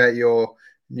talk about your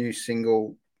new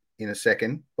single in a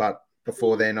second, but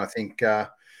before then, I think we're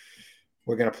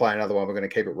going to play another one. We're going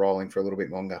to keep it rolling for a little bit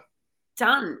longer.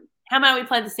 Done. How about we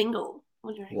play the single?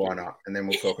 Why not? And then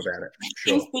we'll talk about it.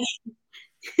 Sure.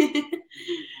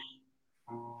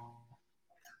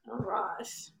 All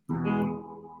right.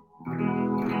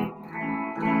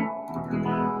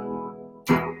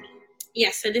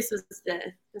 Yeah, so this was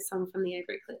the song from the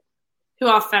Avery clip, who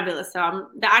are fabulous. So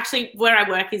actually where I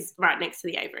work is right next to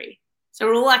the Avery. So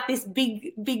we're all like this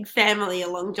big family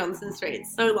along Johnson Street.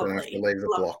 It's so lovely. Don't have to leave the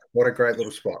block. What a great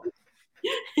little spot.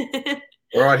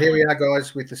 All right, here we are,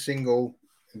 guys, with the single,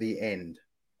 The End.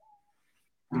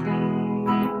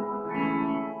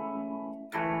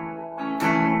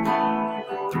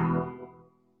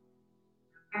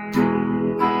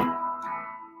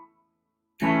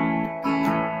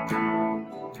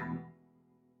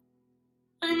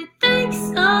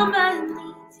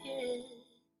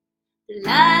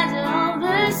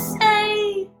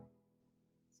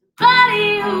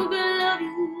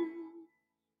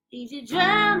 easy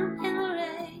drowning in the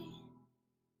rain.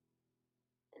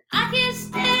 I can't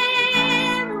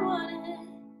stand the water,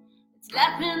 it's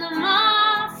lapping on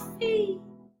my feet.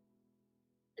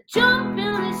 I jump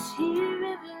in this here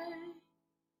river,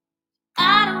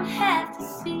 I don't have to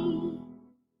see.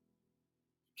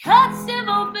 Cuts have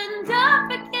opened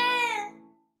up again,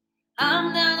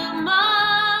 I'm down on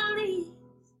my knees.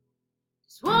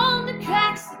 Just want the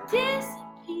cracks to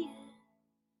disappear,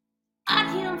 I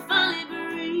can finally breathe.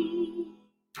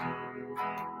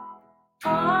 Oh,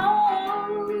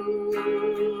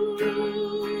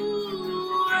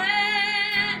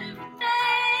 everything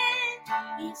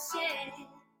you said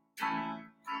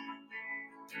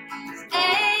is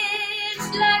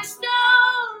etched like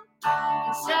stone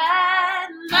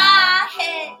inside my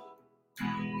head.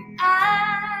 I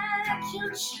can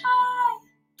try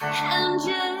and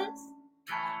just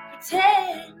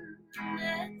pretend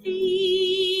that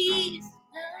these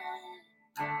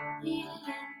are the end.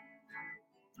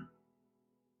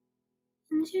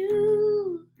 And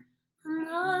you are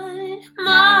not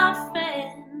my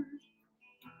friend.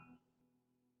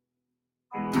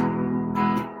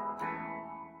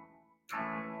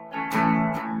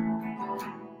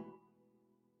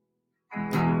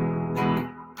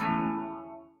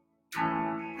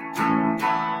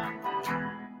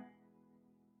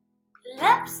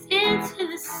 Lapsed into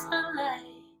the sunlight,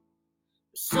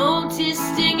 soul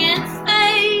twisting its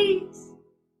face.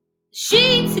 The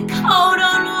sheets are cold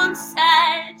on one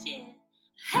side, yeah,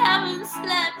 I haven't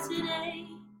slept today.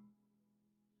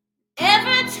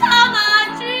 Every time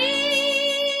I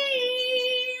dreamed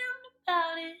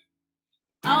about it,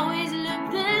 always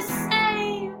looked the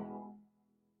same.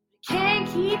 I can't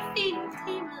keep feeding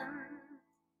demons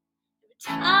every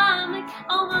time they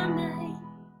call my name.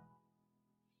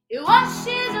 It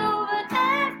washes over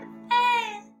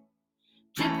everything,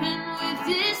 dripping with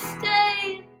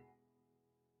disdain.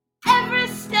 Every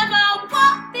step I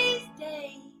walk these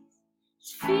days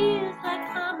just feels like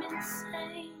I'm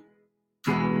insane.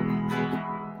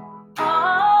 Oh,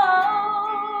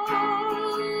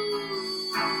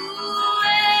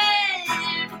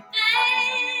 everything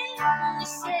you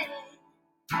say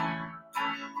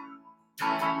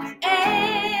is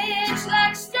etched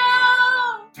like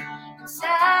stone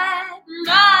inside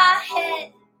my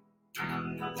head.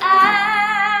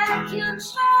 I can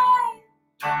try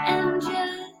and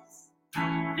just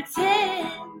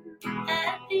pretend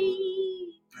that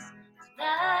these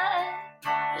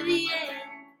are the end.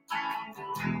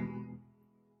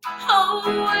 Oh,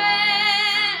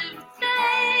 everything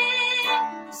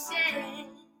you said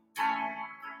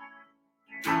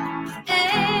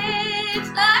it's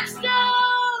like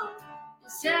stone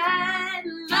inside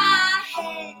my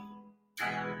head.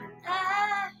 I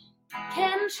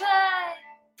can try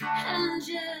and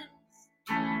just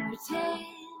pretend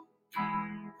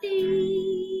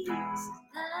these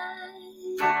are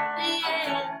the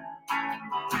end.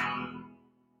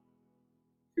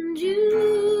 And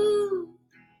you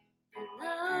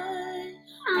are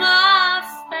not my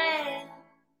friend.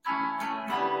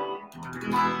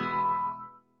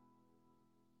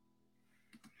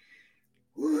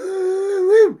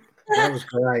 Woo-woo. That was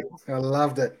great. I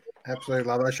loved it. Absolutely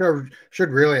loved it. I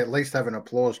should really at least have an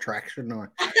applause track, shouldn't I?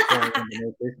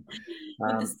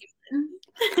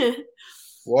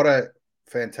 What a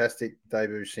fantastic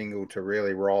debut single to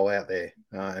really roll out there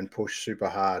and push super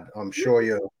hard. I'm sure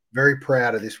you're very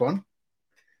proud of this one.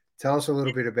 Tell us a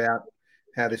little bit about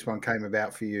how this one came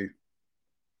about for you.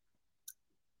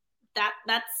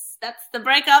 That's the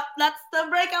breakup. That's the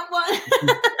breakup one.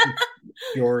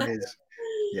 Sure it is.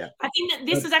 Yeah. I think that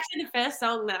this was actually the first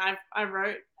song that I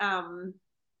wrote.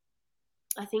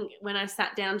 I think when I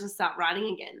sat down to start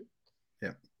writing again.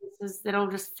 Yeah. That all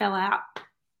just fell out.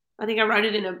 I think I wrote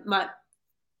it in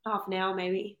half an hour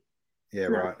maybe. Yeah,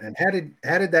 right. And how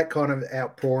did that kind of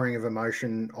outpouring of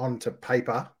emotion onto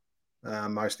paper,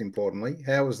 most importantly,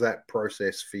 how was that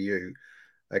process for you?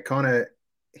 A kind of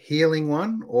healing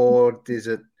one, or does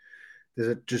it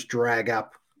just drag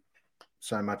up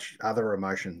so much other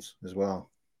emotions as well?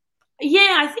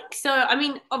 Yeah, I think so. I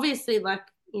mean, obviously, like,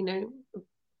 you know,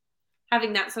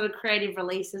 having that sort of creative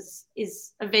release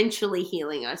is eventually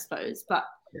healing, I suppose. But,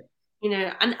 you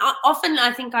know, and often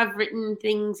I think I've written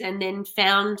things and then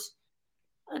found,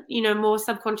 you know, more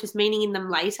subconscious meaning in them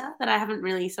later that I haven't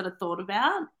really sort of thought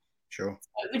about. Sure.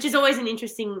 Which is always an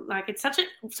interesting, like,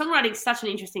 songwriting is such an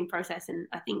interesting process. And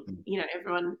I think, you know,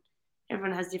 everyone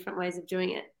has different ways of doing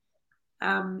it.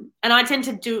 And I tend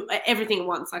to do everything at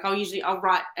once. Like I'll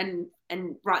write and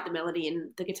write the melody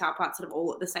and the guitar part sort of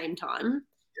all at the same time.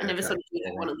 I never sort of do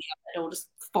that one or the other. It all just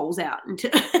falls out onto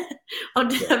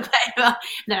the paper,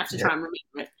 and I have to try and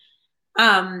remember it.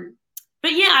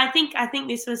 But yeah, I think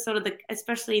this was sort of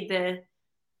especially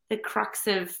the crux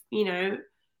of, you know,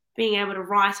 being able to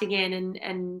write again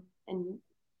and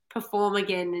perform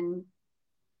again. And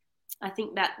I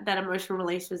think that emotional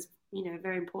release was, you know,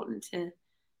 very important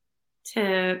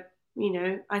to you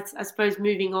know, I suppose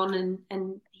moving on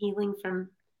and healing from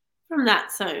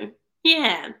that. So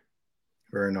yeah.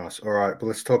 Very nice. All right, but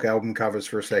let's talk album covers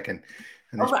for a second.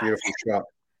 And this All right. beautiful shot.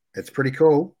 It's pretty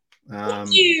cool.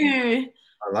 Thank you.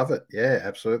 I love it. Yeah,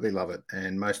 absolutely love it.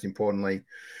 And most importantly,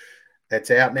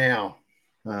 it's out now.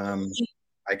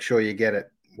 Make sure you get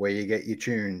it where you get your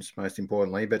tunes, most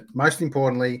importantly. But most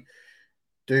importantly,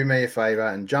 do me a favor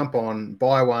and jump on,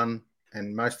 buy one,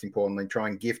 and most importantly, try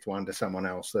and gift one to someone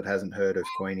else that hasn't heard of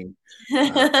Queenie.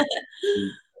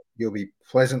 You'll be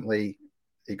pleasantly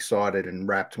excited and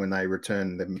rapt when they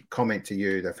return the comment to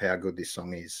you of how good this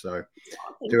song is. So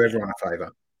do everyone a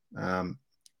favor.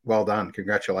 Well done.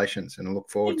 Congratulations. And I look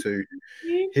forward to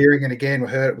hearing it again.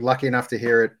 We're lucky enough to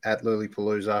hear it at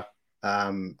Lollapalooza.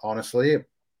 Honestly, it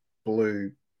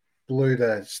blew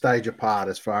the stage apart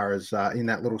as far as in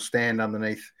that little stand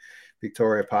underneath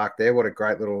Victoria Park there. What a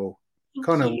great little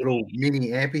little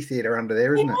mini amphitheater under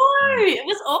there, isn't it? It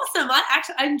was awesome.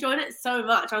 I enjoyed it so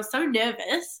much. I was so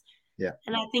nervous. Yeah.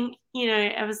 And I think, you know,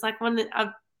 it was like one that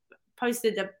I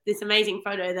posted this amazing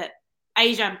photo that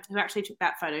Asia, who actually took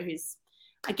that photo, who's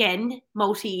again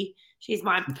she's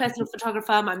my personal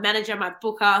photographer, my manager, my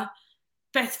booker,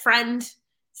 best friend.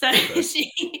 So her dad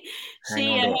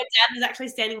was actually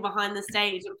standing behind the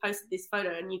stage and posted this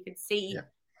photo, and you could see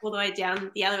all the way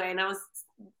down the alleyway. And I was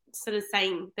sort of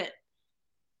saying that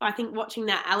I think watching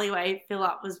that alleyway fill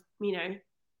up was, you know,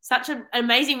 such an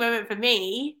amazing moment for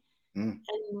me. And,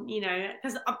 you know,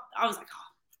 because I was like,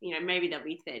 oh, you know, maybe there'll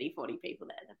be 30, 40 people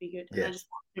there. That'd be good. And I just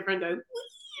watched everyone go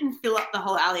and fill up the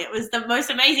whole alley. It was the most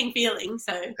amazing feeling.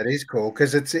 So that is cool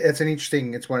because it's an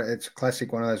interesting. It's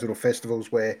classic one of those little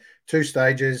festivals where two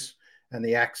stages and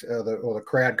the acts or the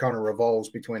crowd kind of revolves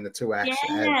between the two acts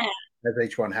as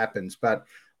each one happens. But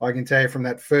I can tell you from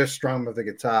that first strum of the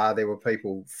guitar, there were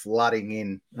people flooding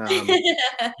in into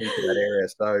that area.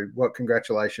 So,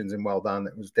 congratulations and well done.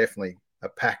 It was definitely a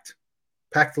packed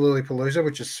Lollapalooza,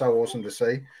 which is so awesome to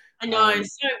see. I know,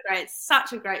 it's so great. It's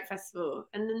such a great festival.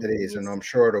 And then it is, and I'm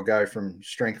sure it'll go from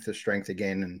strength to strength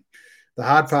again. And the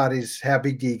hard part is how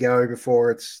big do you go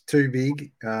before it's too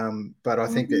big? But I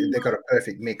think that they've got a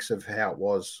perfect mix of how it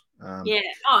was.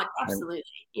 Absolutely.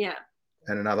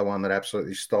 And another one that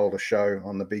absolutely stole the show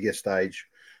on the bigger stage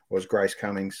was Grace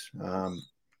Cummings.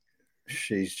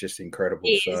 She's just incredible.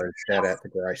 So shout out to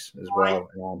Grace as well.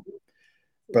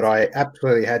 But I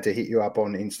absolutely had to hit you up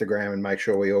on Instagram and make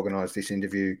sure we organised this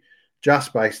interview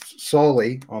just based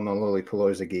solely on the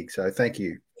Lollapalooza gig. So thank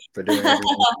you for doing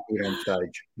everything you did on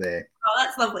stage there. Oh,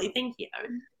 that's lovely. Thank you,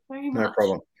 Owen. Very much. No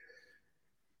problem.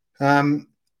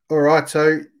 All right.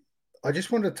 So I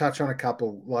just wanted to touch on a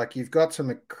couple. Like you've got some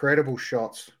incredible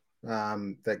shots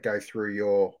that go through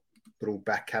your little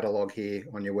back catalogue here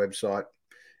on your website.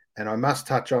 And I must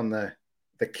touch on the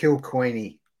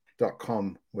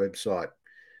killqueenie.com website.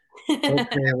 Talk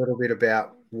to me a little bit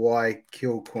about why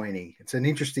Kill Queenie. It's an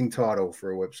interesting title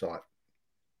for a website.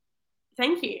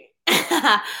 Thank you.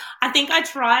 I think I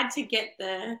tried to get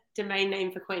the domain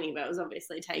name for Queenie, but it was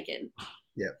obviously taken.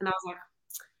 Yeah. And I was like,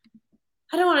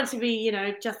 I don't want it to be, you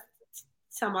know, just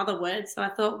some other word. So I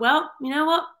thought, well, you know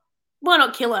what? Why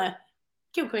not kill her?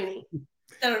 Kill Queenie.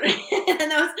 And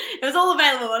it was all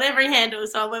available on every handle,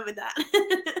 so I went with that.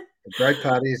 The great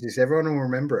part is everyone will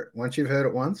remember it. Once you've heard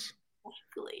it once,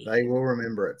 they will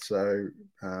remember it. So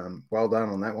well done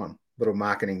on that one. Little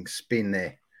marketing spin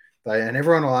there. And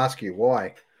everyone will ask you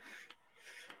why.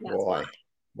 Why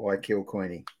kill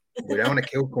Queenie? We don't want to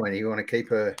kill Queenie. We want to keep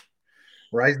her.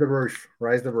 Raise the roof.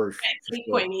 Keep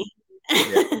Queenie.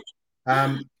 Yeah.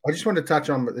 I just want to touch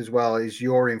on as well is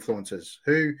your influences.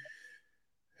 Who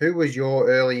was your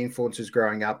early influences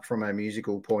growing up from a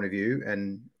musical point of view,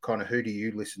 and kind of who do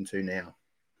you listen to now?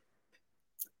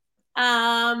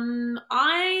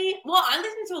 I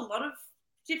listened to a lot of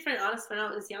different artists when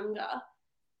I was younger.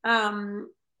 My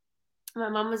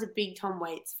mum was a big Tom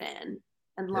Waits fan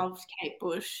and loved Kate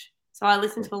Bush, so I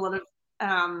listened to a lot of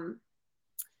I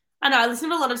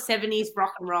listened to a lot of 70s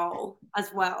rock and roll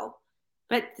as well.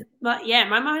 But yeah,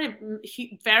 my mum had a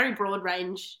very broad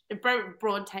range, a very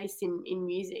broad taste in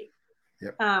music.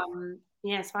 Yep. So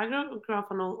I grew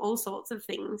up on all sorts of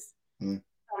things.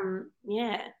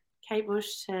 Kate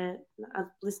Bush. I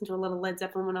listened to a lot of Led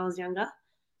Zeppelin when I was younger.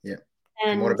 Yeah.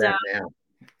 And what about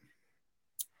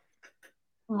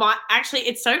now? Actually,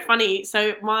 it's so funny.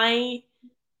 So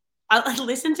I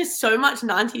listen to so much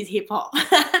 90s hip hop.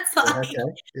 That's like, Okay.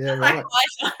 Yeah, like right. my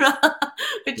genre,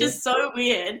 which Yeah. is so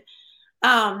weird.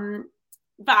 But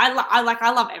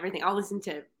I love everything. I listen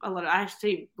to a lot. I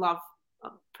actually love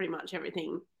pretty much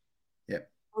everything.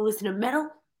 Yep. I listen to metal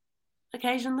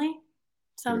occasionally, Bit of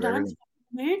sometimes.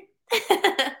 everything. Mood.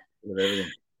 Bit of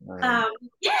everything.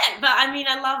 Yeah, but I mean,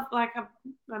 I love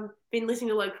I've been listening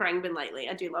to a lot of Khruangbin lately.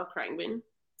 I do love Khruangbin.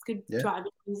 It's good Yeah.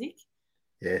 driving music.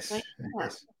 Yes. Right?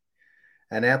 Yes.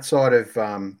 And outside of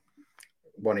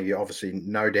one of your, obviously,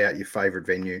 no doubt your favourite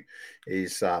venue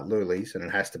is Luli's, and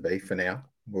it has to be for now.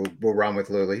 We'll run with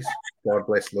Luli's. God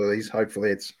bless Luli's. Hopefully,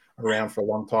 it's around for a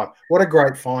long time. What a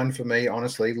great find for me,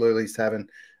 honestly, Luli's Tavern.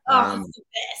 It's the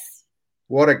best.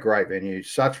 What a great venue.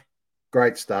 Such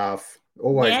great staff.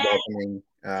 Always Yeah. welcoming.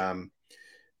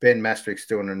 Ben Mastrick's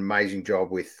doing an amazing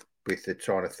job with the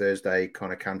China Thursday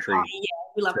kind of country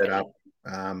We love set up.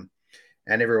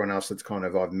 And everyone else that's kind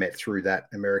of I've met through that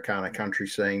Americana country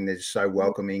scene. They're just so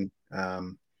welcoming.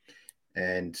 And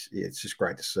yeah, it's just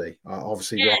great to see.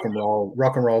 Obviously,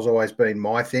 rock and roll's always been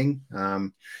my thing.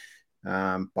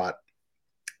 But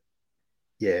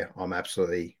yeah, I'm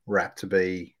absolutely rapt to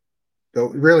be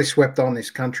really swept on this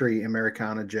country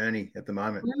Americana journey at the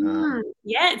moment.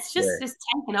 Yeah, it's just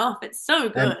taken off. It's so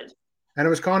good. And it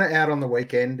was kind of out on the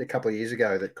weekend a couple of years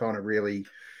ago that kind of really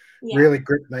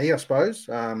gripped me, I suppose.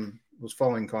 Was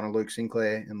following kind of Luke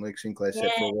Sinclair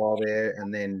set for a while there,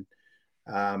 and then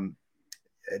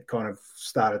it kind of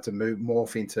started to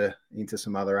morph into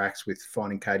some other acts with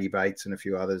finding Katie Bates and a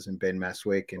few others, and Ben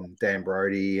Maswick and Dan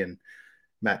Brody and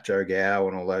Matt Joe Gow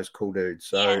and all those cool dudes.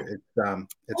 So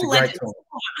it's a great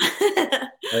time.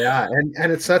 They are,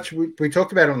 and it's such. We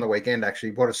talked about it on the weekend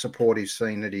actually. What a supportive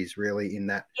scene it is, really, in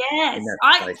that. Yes,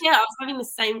 I was having the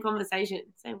same conversation.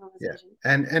 Yeah,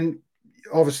 and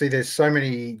obviously there's so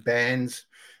many bands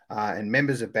and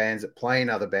members of bands that play in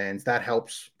other bands. That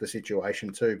helps the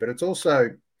situation too. But it's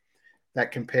also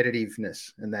that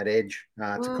competitiveness and that edge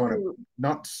to kind of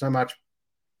not so much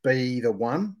be the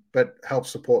one, but help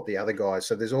support the other guys.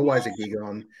 So there's always a gig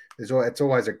on. It's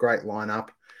always a great lineup,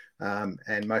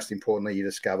 and most importantly, you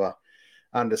discover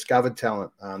undiscovered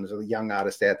talent. There's a young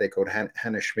artist out there called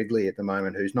Hannah Schmidley at the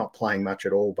moment who's not playing much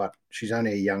at all, but she's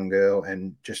only a young girl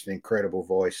and just an incredible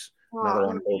voice. Another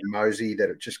one called Mosey that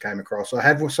it just came across. I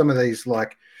had some of these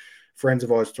like friends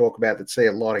of ours talk about that see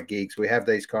a lot of gigs. We have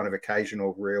these kind of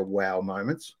occasional real wow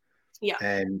moments. Yeah.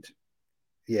 And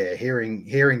yeah,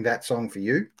 hearing that song for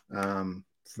you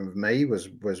for me was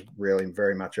really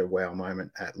very much a wow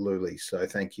moment at Luli's. So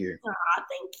thank you.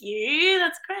 Thank you.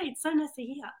 That's great. So nice to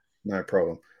hear. No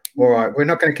problem. All right. We're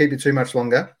not going to keep you too much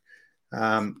longer.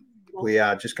 We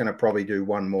are just going to probably do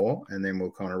one more and then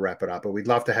we'll kind of wrap it up. But we'd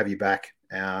love to have you back,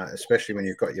 especially when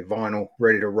you've got your vinyl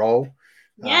ready to roll.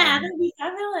 Yeah, that'd be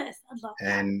fabulous. I'd love that.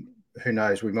 And who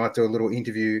knows, we might do a little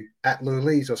interview at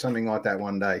Luli's or something like that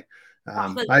one day.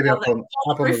 Maybe up on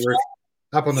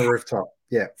the rooftop.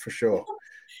 Yeah, for sure.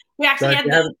 We actually had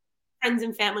the friends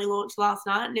and family launch last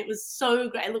night and it was so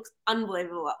great. It looks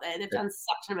unbelievable up there. They've done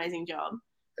such an amazing job.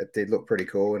 It did look pretty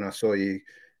cool, and I saw you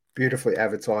beautifully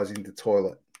advertising the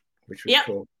toilet, which was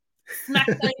cool. Smack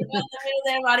in the middle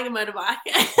there riding a motorbike.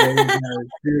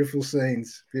 Beautiful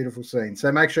scenes.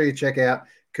 So make sure you check out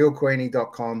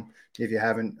killqueenie.com if you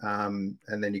haven't,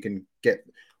 and then you can get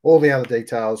all the other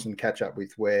details and catch up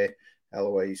with where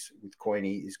Eloise with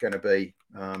Queenie is going to be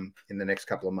in the next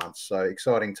couple of months. So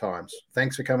exciting times.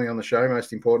 Thanks for coming on the show,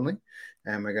 most importantly,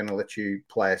 and we're going to let you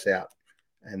play us out,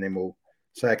 and then we'll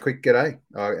say a quick g'day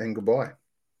and goodbye.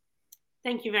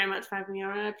 Thank you very much for having me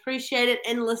on. I appreciate it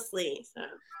endlessly. So,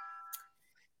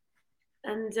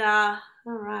 and all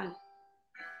right,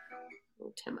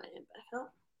 I'll turn my head back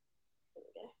up. There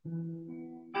we go.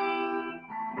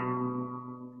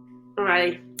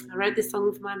 Alrighty, I wrote this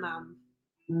song for my mum.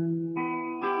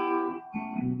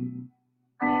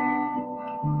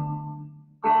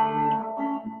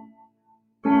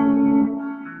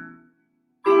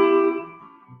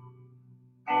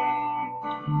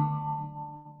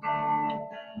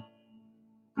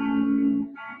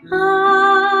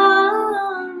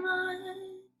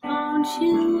 Don't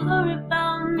you worry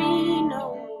about me,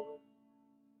 no.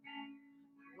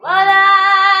 What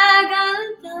I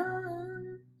got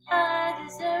done, I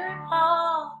deserve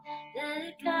all that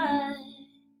I got.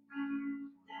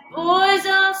 Boys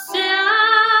all say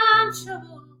I'm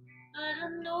trouble, but I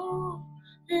know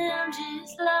that I'm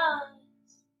just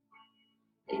lost.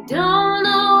 They don't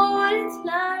know what it's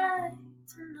like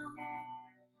to know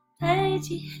that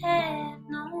you had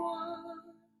no one.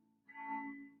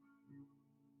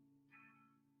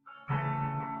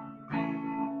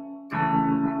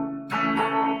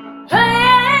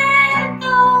 Hey,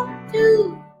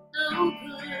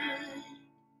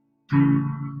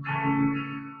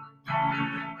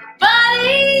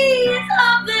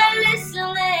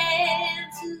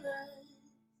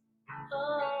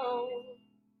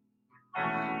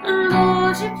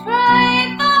 don't you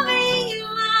pray for me,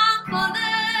 my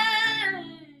mother.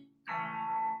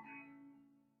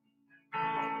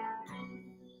 Do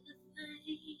the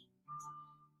things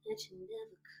that you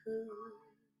never could.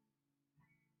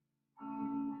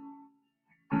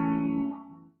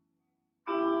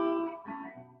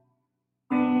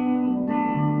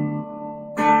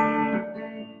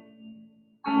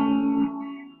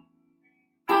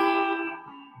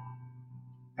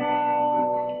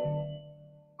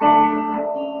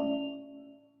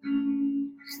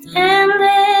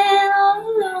 Standing all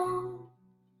alone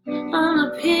on a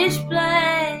pitch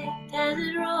black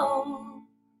desert road,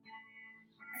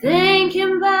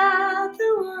 thinking about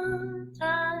the ones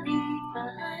I leave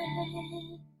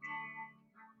behind.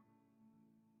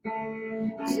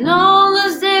 As long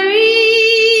as there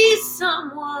is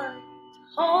someone to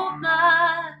hold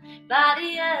my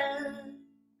body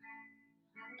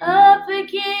up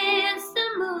against the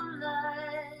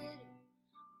moonlight,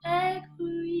 back where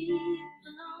we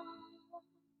belong.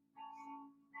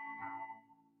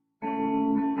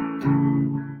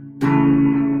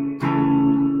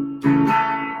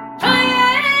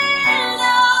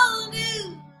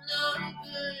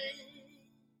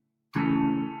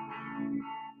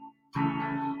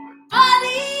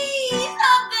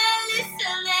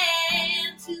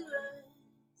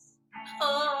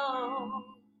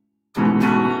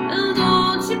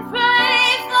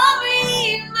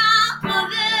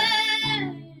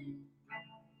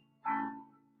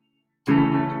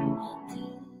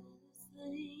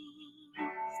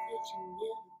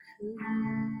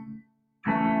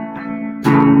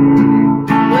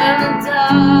 When the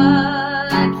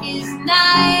darkest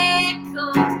night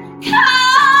comes calling,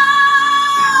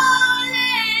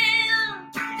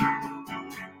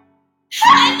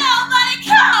 ain't nobody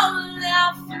calling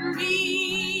out for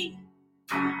me.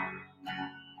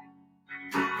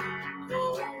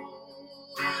 Holding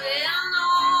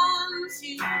on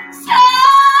to something,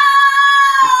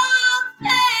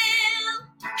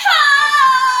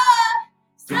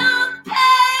 something.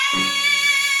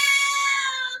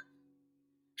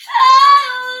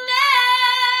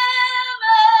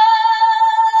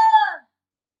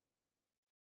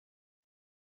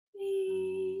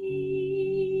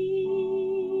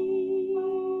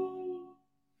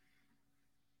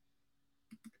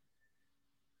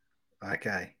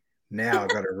 Okay, now I've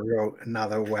got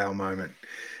another wow moment.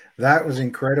 That was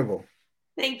incredible.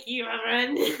 Thank you,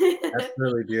 Reverend. That's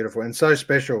really beautiful and so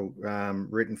special.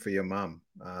 Written for your mum.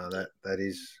 That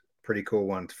is a pretty cool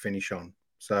one to finish on.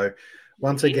 So,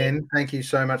 once again, thank you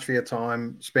so much for your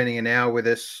time, spending an hour with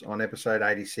us on episode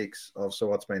 86 of So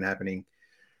What's Been Happening.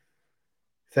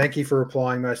 Thank you for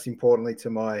replying, most importantly,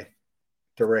 to my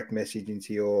direct message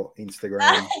into your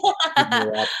Instagram,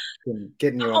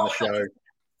 getting you on the show.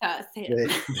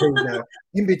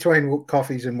 In between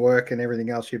coffees and work and everything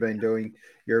else you've been doing,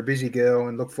 you're a busy girl,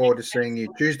 and look forward to seeing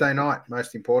you Tuesday night.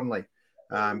 Most importantly,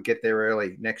 get there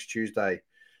early. Next Tuesday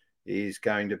is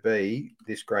going to be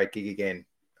this great gig again.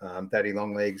 Daddy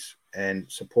Longlegs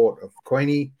and support of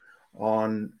Queenie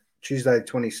on Tuesday the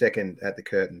 22nd at the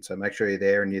Curtain. So make sure you're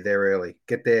there, and you're there early.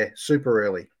 Get there super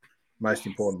early, most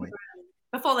importantly.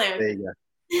 Before they open. There you go.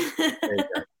 There you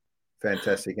go.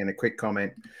 Fantastic. And a quick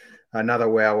comment. Another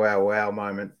wow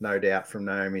moment, no doubt, from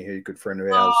Naomi, who's a good friend of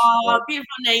ours. Oh, beautiful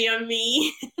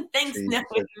Naomi. Thanks,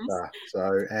 Naomi.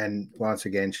 So, and once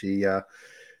again, she'd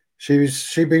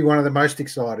be one of the most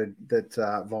excited that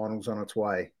vinyl's on its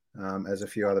way, as a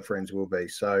few other friends will be.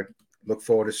 So look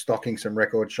forward to stocking some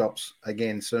record shops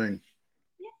again soon.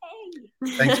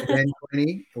 Yay. Thanks again,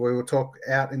 Queenie. We will talk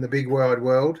out in the big wide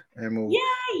world, and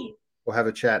we'll have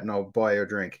a chat, and I'll buy you a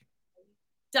drink.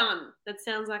 Done. That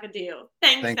sounds like a deal.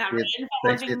 Thanks Cameron.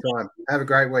 Thanks for your time. Have a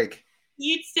great week.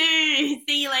 You too.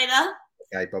 See you later.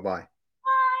 Okay, bye-bye. Bye.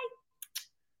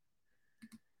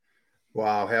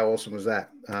 Wow, how awesome was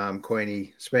that?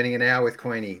 Queenie, spending an hour with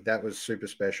Queenie, that was super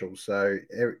special. So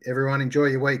everyone enjoy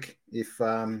your week. If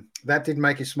that didn't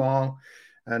make you smile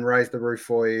and raise the roof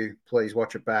for you, please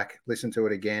watch it back, listen to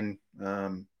it again,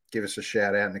 give us a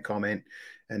shout out in a comment,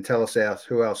 and tell us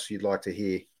who else you'd like to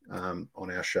hear on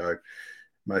our show,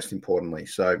 most importantly.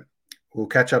 So we'll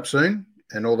catch up soon,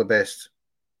 and all the best.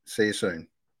 See you soon.